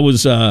 That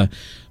was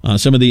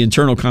some of the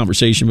internal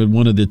conversation with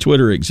one of the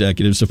Twitter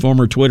executives. The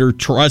former Twitter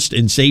trust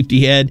and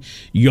safety head,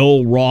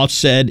 Yoel Roth,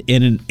 said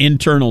in an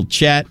internal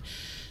chat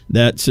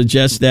that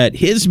suggests that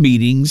his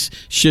meetings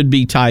should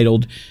be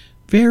titled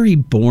very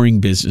boring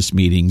business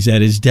meetings.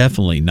 That is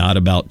definitely not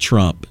about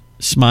Trump.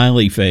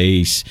 Smiley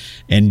face,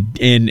 and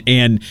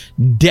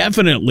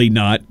definitely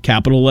not,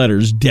 capital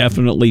letters,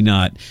 definitely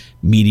not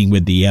meeting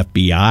with the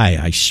FBI,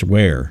 I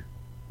swear.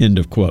 End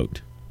of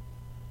quote.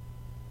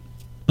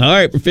 All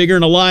right, we're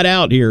figuring a lot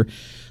out here.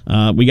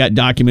 We got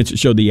documents that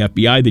show the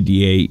FBI,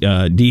 the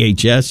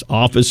DHS,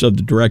 Office of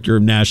the Director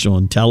of National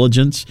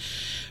Intelligence,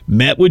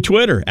 met with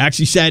Twitter,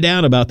 actually sat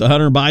down about the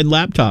Hunter Biden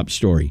laptop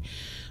story.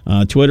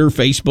 Twitter,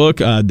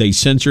 Facebook, they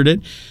censored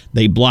it.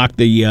 They blocked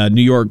the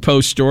New York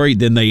Post story.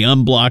 Then they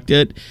unblocked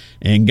it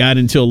and got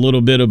into a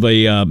little bit of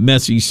a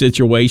messy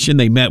situation.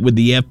 They met with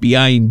the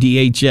FBI and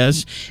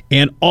DHS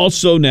and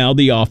also now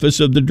the Office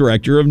of the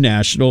Director of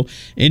National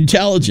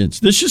Intelligence.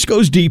 This just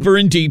goes deeper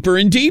and deeper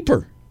and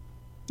deeper.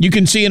 You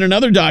can see in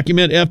another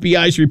document,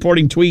 FBI is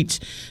reporting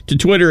tweets to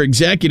Twitter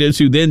executives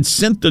who then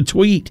sent the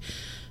tweet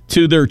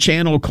to their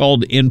channel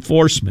called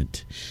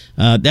Enforcement.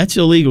 That's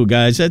illegal,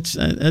 guys. That's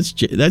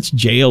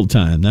jail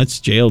time. That's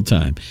jail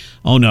time.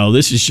 Oh no,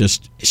 it's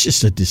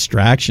just a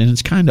distraction.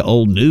 It's kind of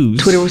old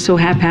news. Twitter was so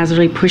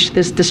haphazardly pushed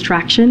this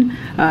distraction.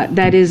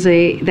 That is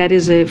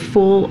a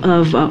full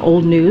of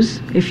old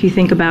news, if you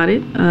think about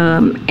it.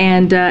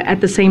 And at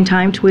the same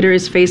time, Twitter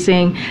is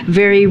facing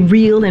very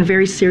real and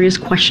very serious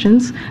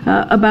questions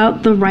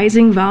about the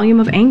rising volume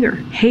of anger,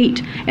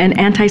 hate, and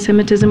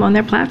anti-Semitism on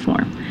their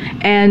platform,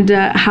 and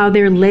how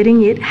they're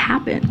letting it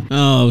happen.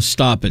 Oh,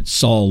 stop it,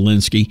 Saul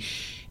Alinsky.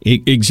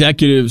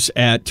 Executives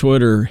at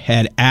Twitter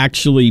had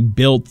actually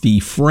built the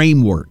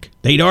framework.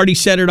 They'd already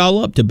set it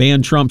all up to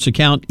ban Trump's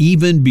account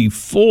even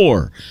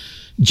before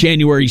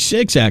January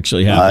 6th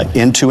actually happened.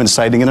 Into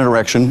inciting an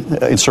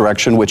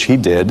insurrection, which he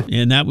did.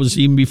 And that was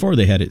even before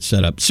they had it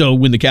set up. So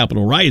when the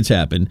Capitol riots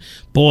happened,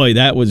 boy,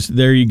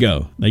 there you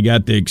go. They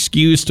got the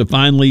excuse to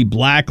finally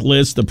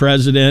blacklist the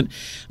president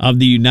of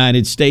the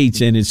United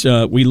States. And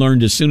we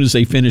learned as soon as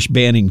they finished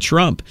banning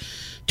Trump,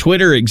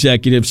 Twitter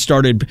executives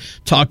started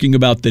talking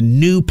about the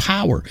new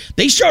power.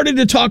 They started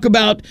to talk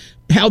about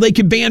how they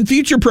could ban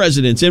future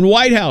presidents and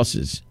White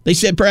Houses. They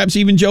said perhaps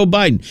even Joe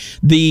Biden.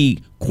 The,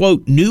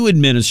 quote, new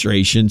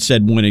administration,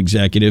 said one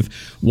executive,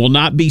 will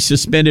not be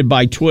suspended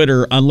by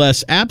Twitter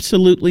unless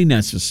absolutely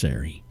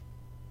necessary.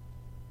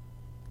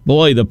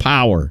 Boy, the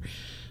power.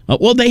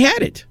 Well, they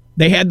had it.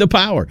 They had the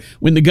power.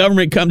 When the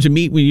government comes to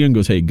meet with you and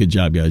goes, hey, good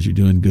job, guys. You're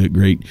doing good,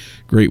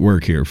 great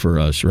work here for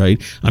us,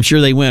 right? I'm sure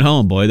they went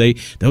home, boy.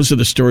 Those are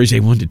the stories they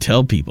wanted to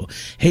tell people.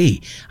 Hey,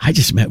 I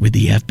just met with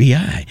the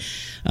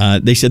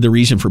FBI. They said the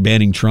reason for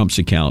banning Trump's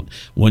account,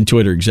 one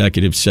Twitter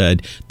executive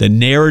said, the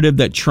narrative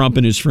that Trump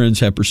and his friends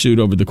have pursued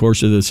over the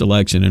course of this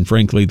election and,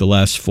 frankly, the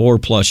last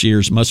 4+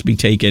 years must be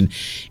taken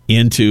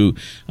into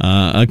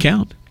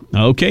account.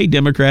 Okay,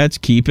 Democrats,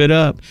 keep it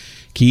up.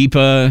 Keep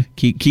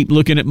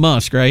looking at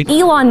Musk, right?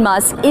 Elon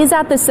Musk is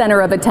at the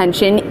center of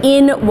attention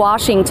in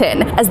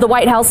Washington. As the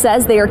White House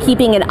says they are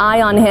keeping an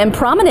eye on him,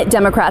 prominent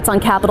Democrats on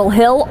Capitol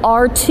Hill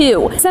are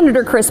too.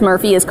 Senator Chris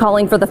Murphy is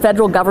calling for the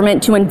federal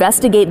government to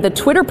investigate the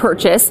Twitter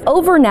purchase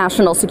over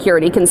national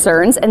security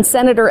concerns, and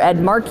Senator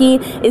Ed Markey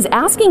is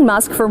asking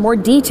Musk for more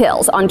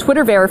details on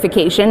Twitter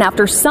verification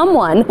after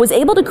someone was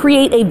able to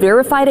create a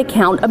verified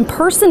account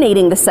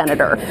impersonating the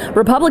senator.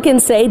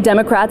 Republicans say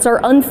Democrats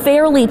are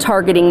unfairly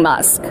targeting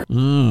Musk.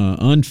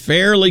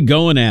 Unfairly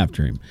going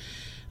after him.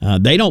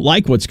 They don't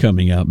like what's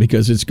coming out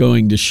because it's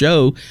going to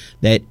show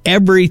that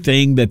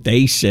everything that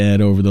they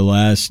said over the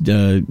last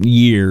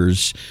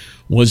years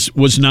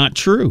was not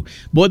true.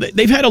 Boy,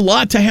 they've had a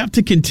lot to have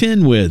to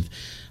contend with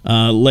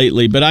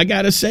lately. But I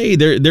got to say,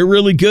 they're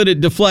really good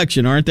at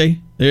deflection, aren't they?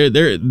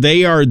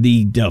 They are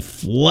the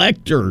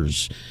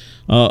deflectors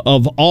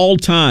of all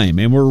time,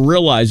 and we're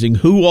realizing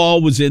who all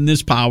was in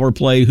this power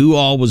play, who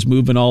all was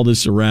moving all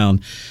this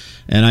around.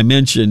 And I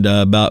mentioned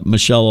about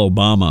Michelle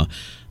Obama.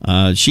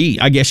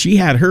 I guess she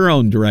had her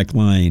own direct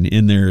line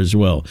in there as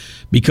well,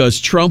 because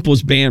Trump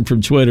was banned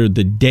from Twitter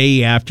the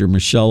day after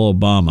Michelle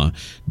Obama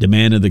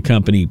demanded the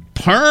company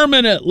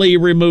permanently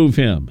remove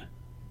him.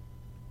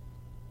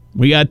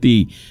 We got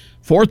the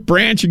fourth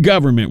branch of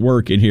government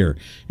working here,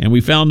 and we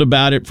found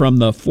about it from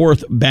the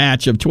fourth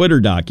batch of Twitter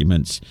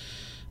documents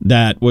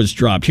that was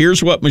dropped.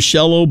 Here's what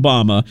Michelle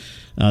Obama,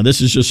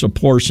 this is just a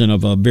portion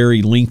of a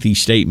very lengthy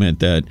statement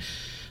that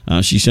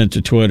she sent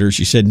to Twitter.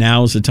 She said,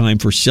 now is the time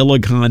for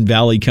Silicon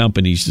Valley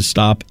companies to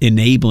stop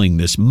enabling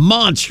this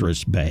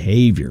monstrous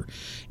behavior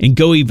and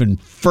go even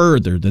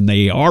further than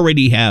they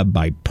already have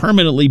by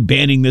permanently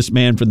banning this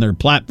man from their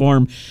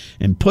platform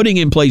and putting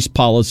in place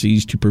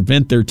policies to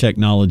prevent their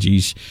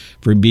technologies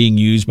from being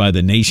used by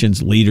the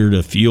nation's leader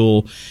to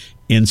fuel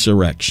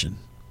insurrection.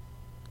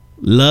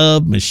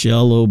 Love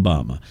Michelle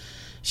Obama.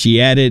 She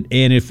added,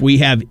 and if we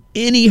have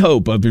any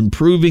hope of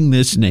improving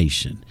this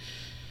nation,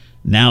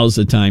 now's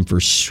the time for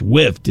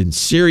swift and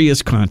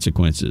serious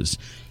consequences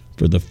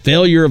for the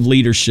failure of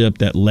leadership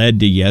that led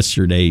to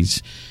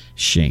yesterday's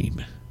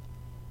shame.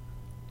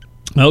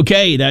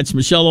 Okay, that's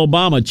Michelle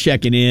Obama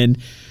checking in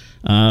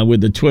with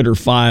the Twitter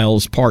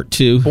Files Part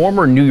 2.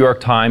 Former New York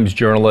Times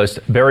journalist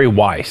Bari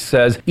Weiss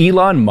says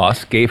Elon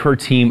Musk gave her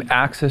team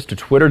access to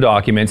Twitter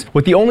documents,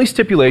 with the only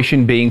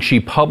stipulation being she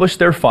published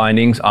their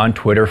findings on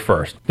Twitter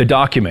first. The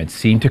documents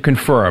seem to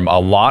confirm a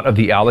lot of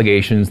the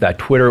allegations that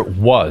Twitter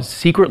was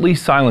secretly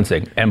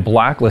silencing and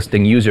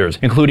blacklisting users,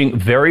 including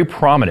very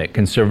prominent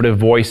conservative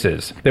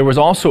voices. There was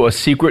also a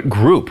secret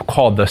group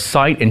called the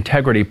Site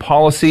Integrity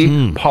Policy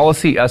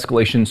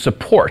Escalation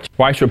Support.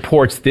 Weiss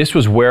reports this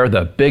was where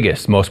the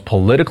biggest, most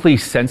politically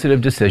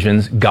sensitive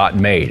decisions got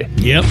made.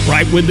 Yep,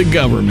 right with the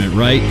government,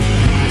 right?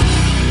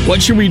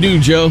 What should we do,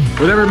 Joe?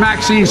 Whatever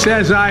Maxine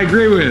says, I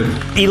agree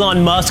with.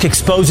 Elon Musk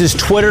exposes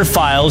Twitter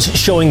files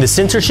showing the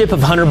censorship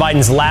of Hunter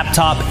Biden's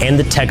laptop and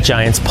the tech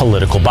giant's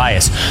political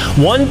bias.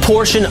 One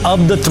portion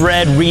of the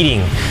thread reading,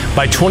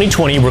 by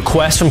 2020,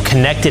 requests from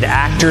connected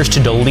actors to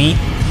delete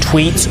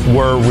tweets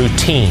were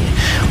routine.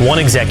 One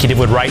executive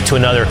would write to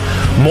another,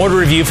 more to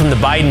review from the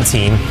Biden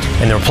team,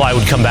 and the reply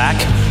would come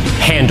back,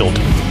 handled.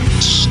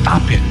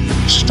 Stop it.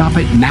 Stop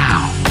it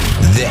now.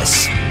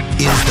 This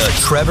is the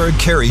Trevor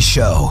Carey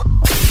Show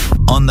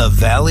on the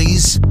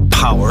Valley's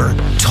Power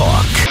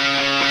Talk.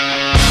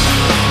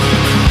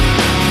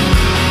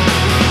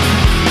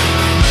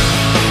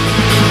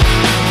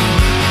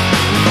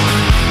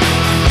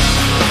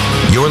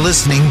 You're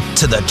listening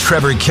to the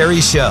Trevor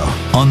Carey Show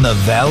on the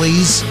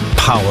Valley's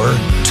Power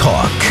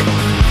Talk.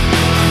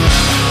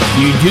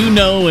 You do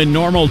know in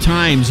normal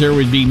times there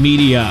would be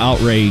media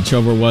outrage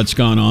over what's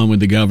gone on with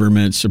the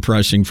government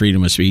suppressing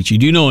freedom of speech. You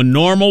do know in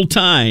normal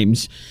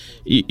times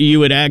you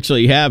would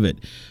actually have it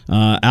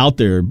out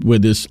there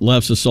with this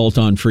left's assault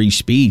on free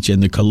speech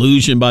and the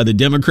collusion by the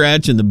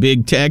Democrats and the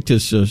big tech to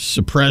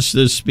suppress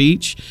this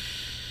speech.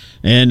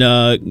 And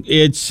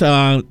it's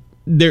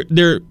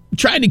they're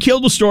trying to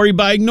kill the story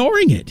by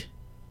ignoring it.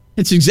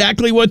 It's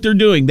exactly what they're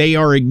doing. They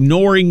are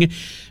ignoring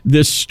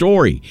this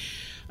story.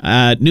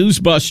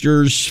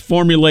 Newsbusters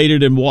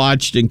formulated and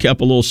watched and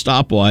kept a little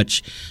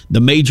stopwatch.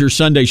 The major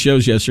Sunday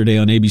shows yesterday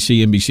on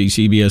ABC, NBC,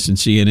 CBS, and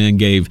CNN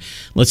gave,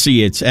 let's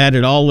see, it's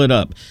added all it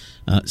up.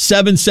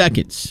 7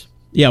 seconds.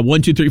 Yeah,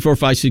 1, 2, 3, 4,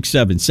 5, 6,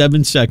 7.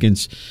 7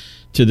 seconds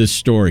to this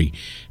story.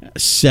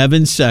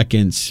 7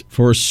 seconds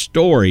for a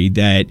story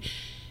that,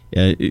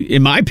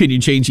 in my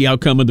opinion, changed the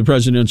outcome of the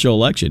presidential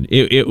election.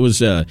 It was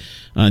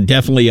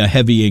definitely a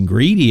heavy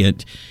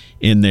ingredient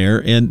in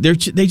there, and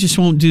they just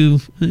won't do.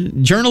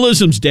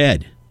 Journalism's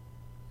dead.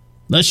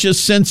 Let's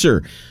just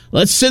censor.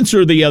 Let's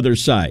censor the other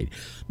side.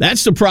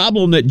 That's the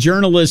problem, that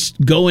journalists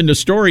go into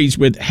stories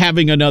with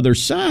having another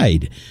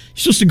side. You're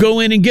supposed to go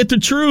in and get the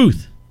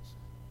truth.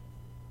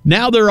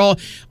 Now they're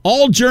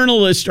all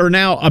journalists are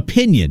now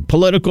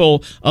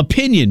political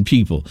opinion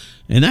people,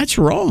 and that's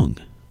wrong.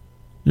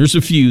 There's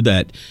a few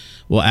that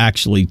will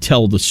actually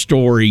tell the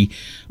story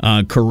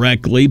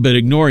correctly, but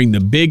ignoring the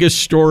biggest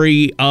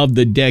story of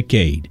the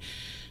decade.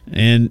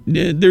 And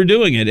they're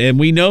doing it. And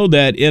we know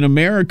that in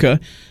America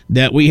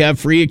that we have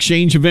free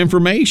exchange of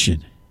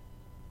information.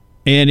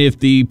 And if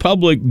the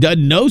public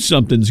doesn't know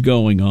something's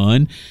going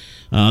on,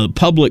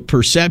 public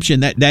perception,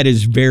 that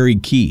is very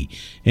key.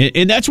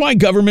 And that's why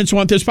governments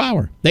want this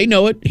power. They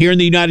know it here in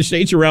the United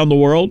States, around the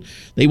world.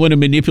 They want to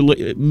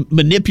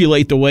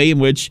manipulate the way in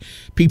which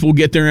people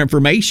get their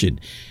information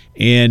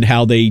and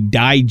how they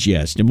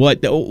digest and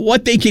what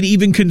they can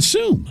even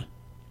consume.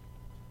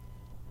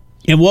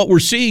 And what we're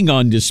seeing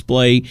on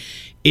display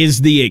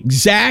is the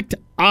exact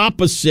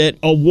opposite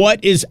of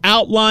what is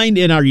outlined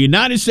in our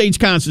United States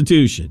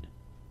Constitution.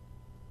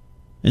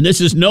 And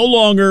this is no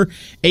longer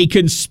a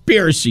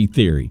conspiracy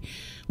theory.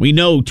 We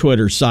know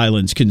Twitter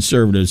silenced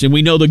conservatives, and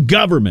we know the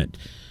government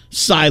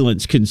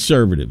silenced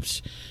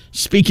conservatives.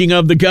 Speaking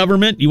of the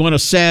government, you want a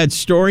sad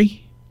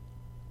story?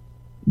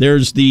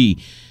 There's the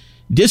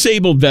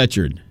disabled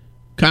veteran,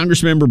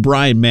 Congressmember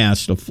Brian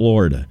Mast of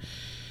Florida.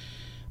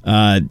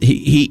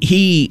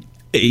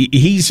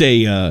 He's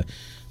a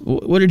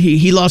what did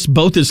he lost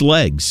both his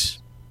legs.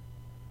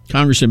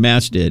 Congressman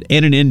Mast did,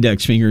 and an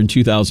index finger in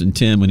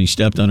 2010 when he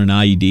stepped on an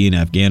IED in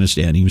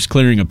Afghanistan. He was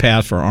clearing a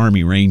path for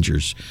Army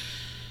Rangers.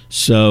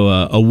 So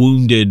a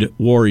wounded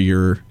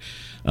warrior,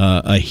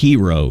 a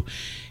hero.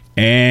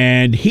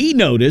 And he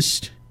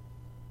noticed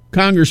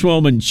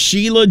Congresswoman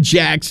Sheila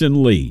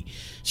Jackson Lee.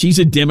 She's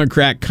a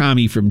Democrat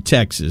commie from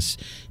Texas,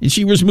 and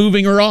she was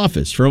moving her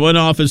office from one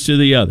office to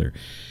the other.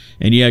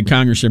 And you had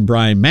Congressman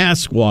Brian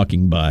Mast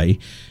walking by,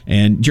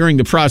 and during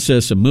the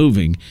process of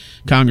moving,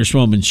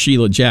 Congresswoman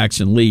Sheila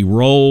Jackson Lee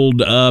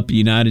rolled up a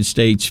United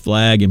States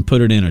flag and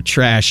put it in a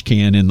trash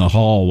can in the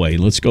hallway.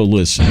 Let's go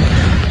listen.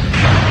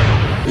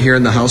 Here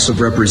in the House of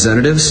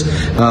Representatives,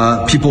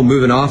 people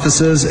moving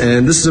offices,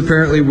 and this is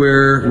apparently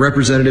where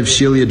Representative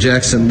Sheila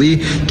Jackson Lee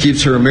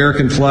keeps her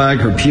American flag,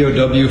 her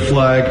POW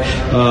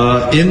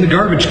flag, in the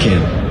garbage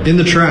can, in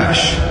the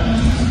trash.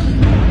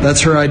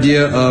 That's her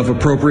idea of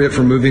appropriate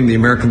for moving the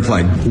American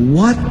flag.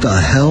 What the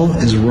hell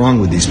is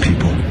wrong with these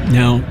people?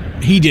 Now,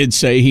 he did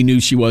say he knew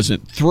she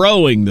wasn't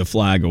throwing the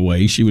flag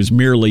away. She was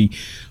merely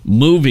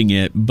moving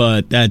it,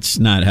 but that's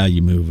not how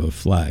you move a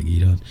flag.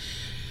 You don't.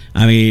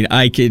 I mean,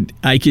 I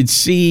could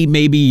see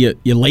maybe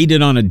you laid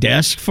it on a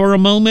desk for a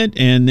moment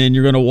and then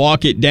you're going to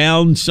walk it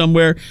down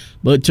somewhere,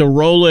 but to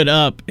roll it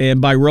up,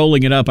 and by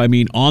rolling it up, I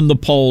mean on the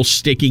pole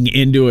sticking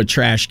into a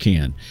trash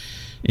can,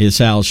 is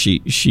how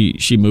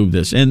she moved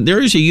this. And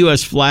there is a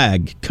U.S.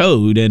 flag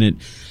code, and it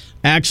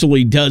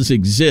actually does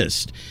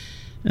exist.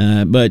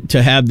 But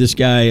to have this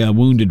guy, a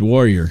wounded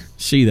warrior,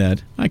 see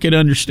that, I could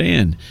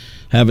understand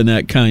having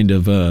that kind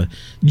of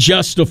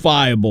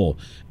justifiable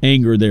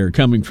anger there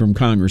coming from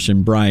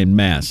Congressman Brian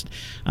Mast.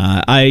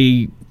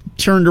 I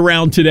turned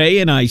around today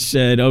and I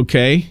said,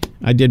 okay,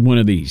 I did one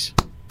of these.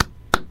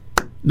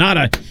 Not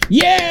a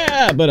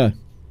yeah, but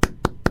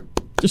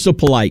just a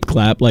polite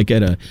clap, like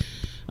at a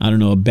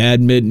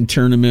badminton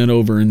tournament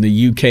over in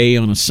the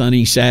UK on a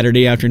sunny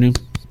Saturday afternoon.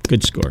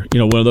 Good score.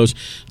 One of those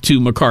to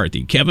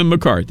McCarthy, Kevin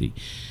McCarthy.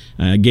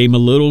 Gave him a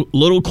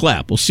little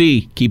clap. We'll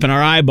see. Keeping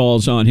our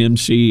eyeballs on him,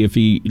 see if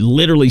he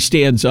literally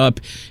stands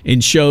up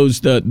and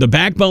shows the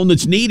backbone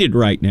that's needed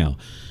right now.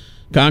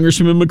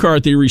 Congressman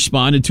McCarthy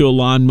responded to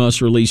Elon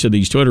Musk's release of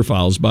these Twitter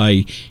files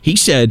by, he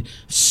said,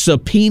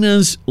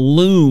 subpoenas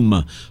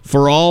loom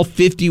for all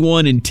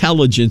 51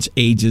 intelligence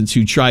agents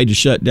who tried to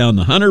shut down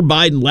the Hunter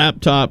Biden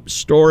laptop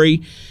story.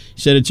 He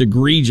said it's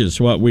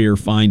egregious what we are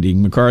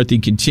finding. McCarthy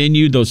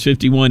continued, those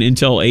 51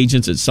 intel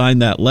agents that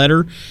signed that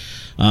letter,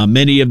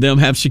 many of them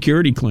have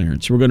security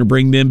clearance. We're going to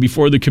bring them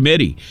before the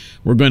committee.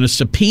 We're going to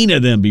subpoena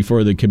them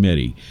before the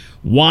committee.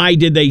 Why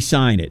did they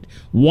sign it?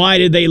 Why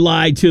did they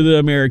lie to the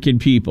American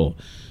people?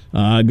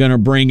 Going to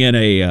bring in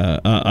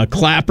a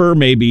Clapper,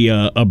 maybe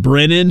a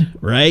Brennan,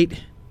 right?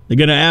 They're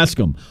going to ask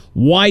them,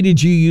 why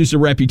did you use the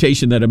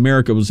reputation that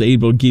America was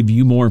able to give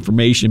you more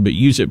information but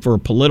use it for a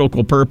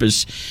political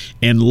purpose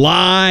and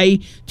lie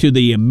to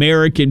the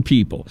American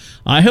people?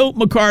 I hope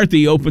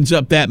McCarthy opens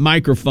up that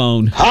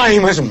microphone.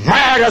 I'm as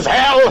mad as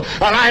hell,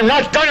 and I'm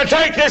not going to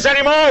take this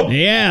anymore.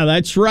 Yeah,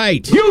 that's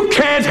right. You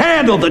can't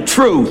handle the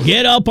truth.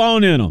 Get up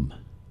on in them.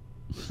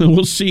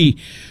 We'll see.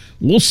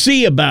 We'll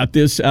see about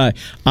this.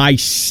 I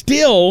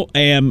still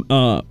am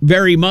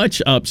very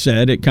much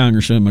upset at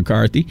Congressman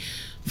McCarthy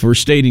for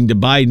stating to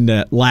Biden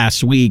that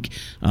last week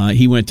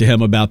he went to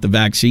him about the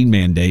vaccine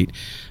mandate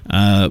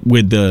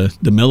with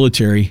the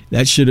military.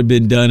 That should have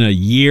been done a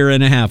year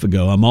and a half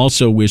ago. I'm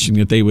also wishing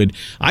that they would.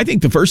 I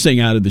think the first thing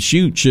out of the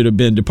chute should have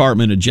been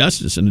Department of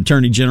Justice and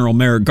Attorney General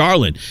Merrick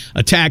Garland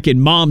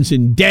attacking moms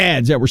and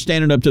dads that were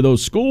standing up to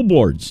those school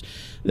boards.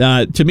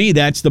 To me,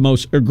 that's the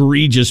most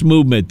egregious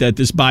movement that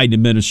this Biden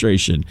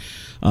administration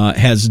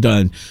has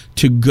done,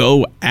 to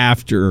go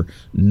after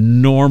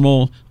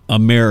normal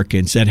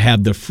Americans that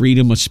have the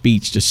freedom of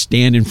speech to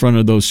stand in front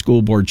of those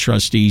school board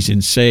trustees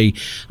and say,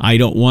 I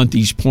don't want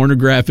these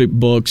pornographic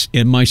books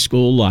in my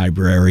school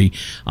library.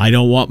 I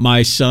don't want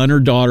my son or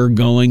daughter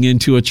going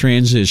into a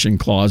transition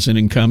closet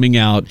and coming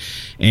out,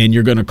 and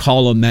you're going to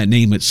call them that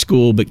name at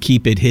school but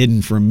keep it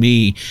hidden from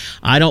me.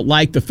 I don't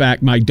like the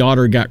fact my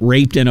daughter got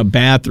raped in a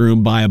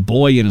bathroom by a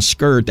boy in a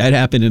skirt. That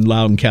happened in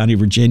Loudoun County,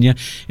 Virginia,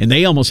 and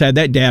they almost had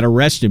that dad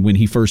arrested when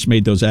he first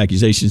made those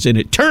accusations, and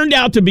it turned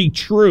out to be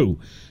true.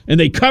 And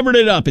they covered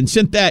it up and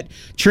sent that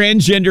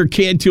transgender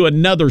kid to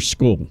another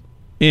school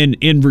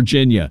in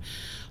Virginia.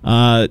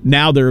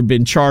 Now there have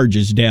been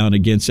charges down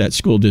against that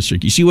school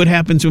district. You see what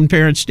happens when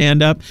parents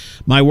stand up?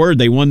 My word,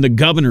 they won the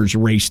governor's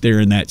race there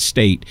in that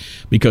state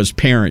because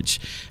parents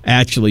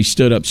actually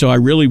stood up. So I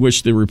really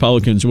wish the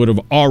Republicans would have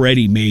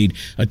already made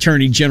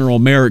Attorney General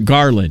Merrick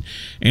Garland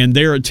and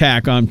their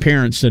attack on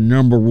parents the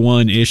number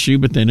one issue.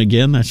 But then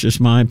again, that's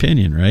just my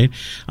opinion, right?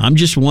 I'm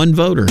just one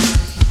voter.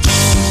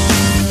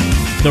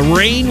 The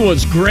rain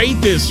was great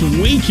this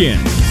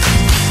weekend.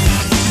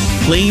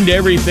 Cleaned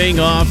everything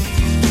off.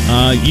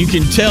 You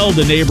can tell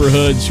the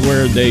neighborhoods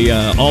where they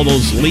all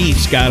those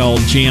leaves got all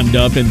jammed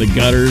up in the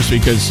gutters,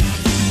 because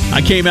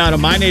I came out of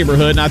my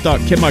neighborhood and I thought,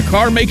 can my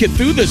car make it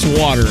through this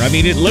water? I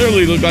mean, it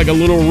literally looked like a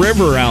little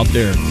river out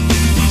there.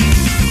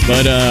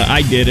 But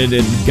I did it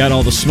and got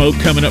all the smoke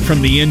coming up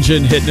from the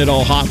engine, hitting it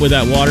all hot with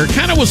that water.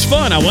 Kind of was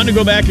fun. I wanted to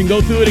go back and go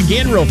through it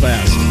again real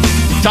fast.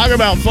 Talk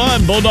about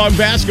fun. Bulldog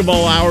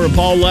Basketball Hour with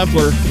Paul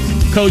Leffler,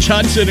 Coach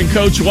Hudson, and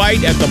Coach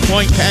White at the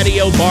Point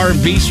Patio Bar and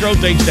Bistro.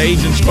 Thanks to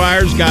Age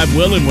Inspires. God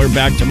willing, we're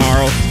back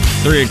tomorrow,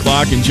 3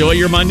 o'clock. Enjoy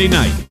your Monday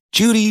night.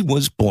 Judy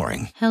was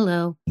boring.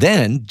 Hello.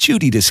 Then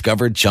Judy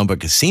discovered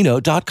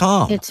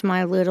ChumbaCasino.com. It's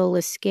my little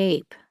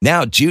escape.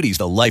 Now Judy's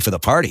the life of the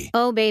party.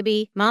 Oh,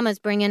 baby, mama's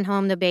bringing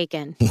home the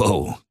bacon.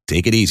 Whoa,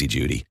 take it easy,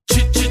 Judy.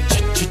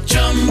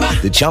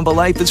 The Chumba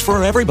life is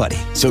for everybody.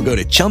 So go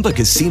to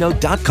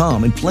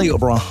ChumbaCasino.com and play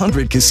over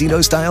 100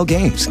 casino-style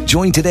games.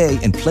 Join today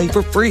and play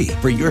for free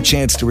for your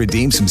chance to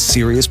redeem some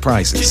serious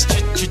prizes.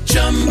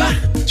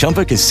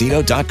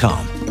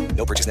 ChumbaCasino.com.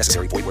 No purchase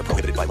necessary. Void where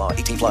prohibited by law.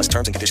 18+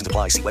 terms and conditions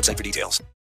apply. See website for details.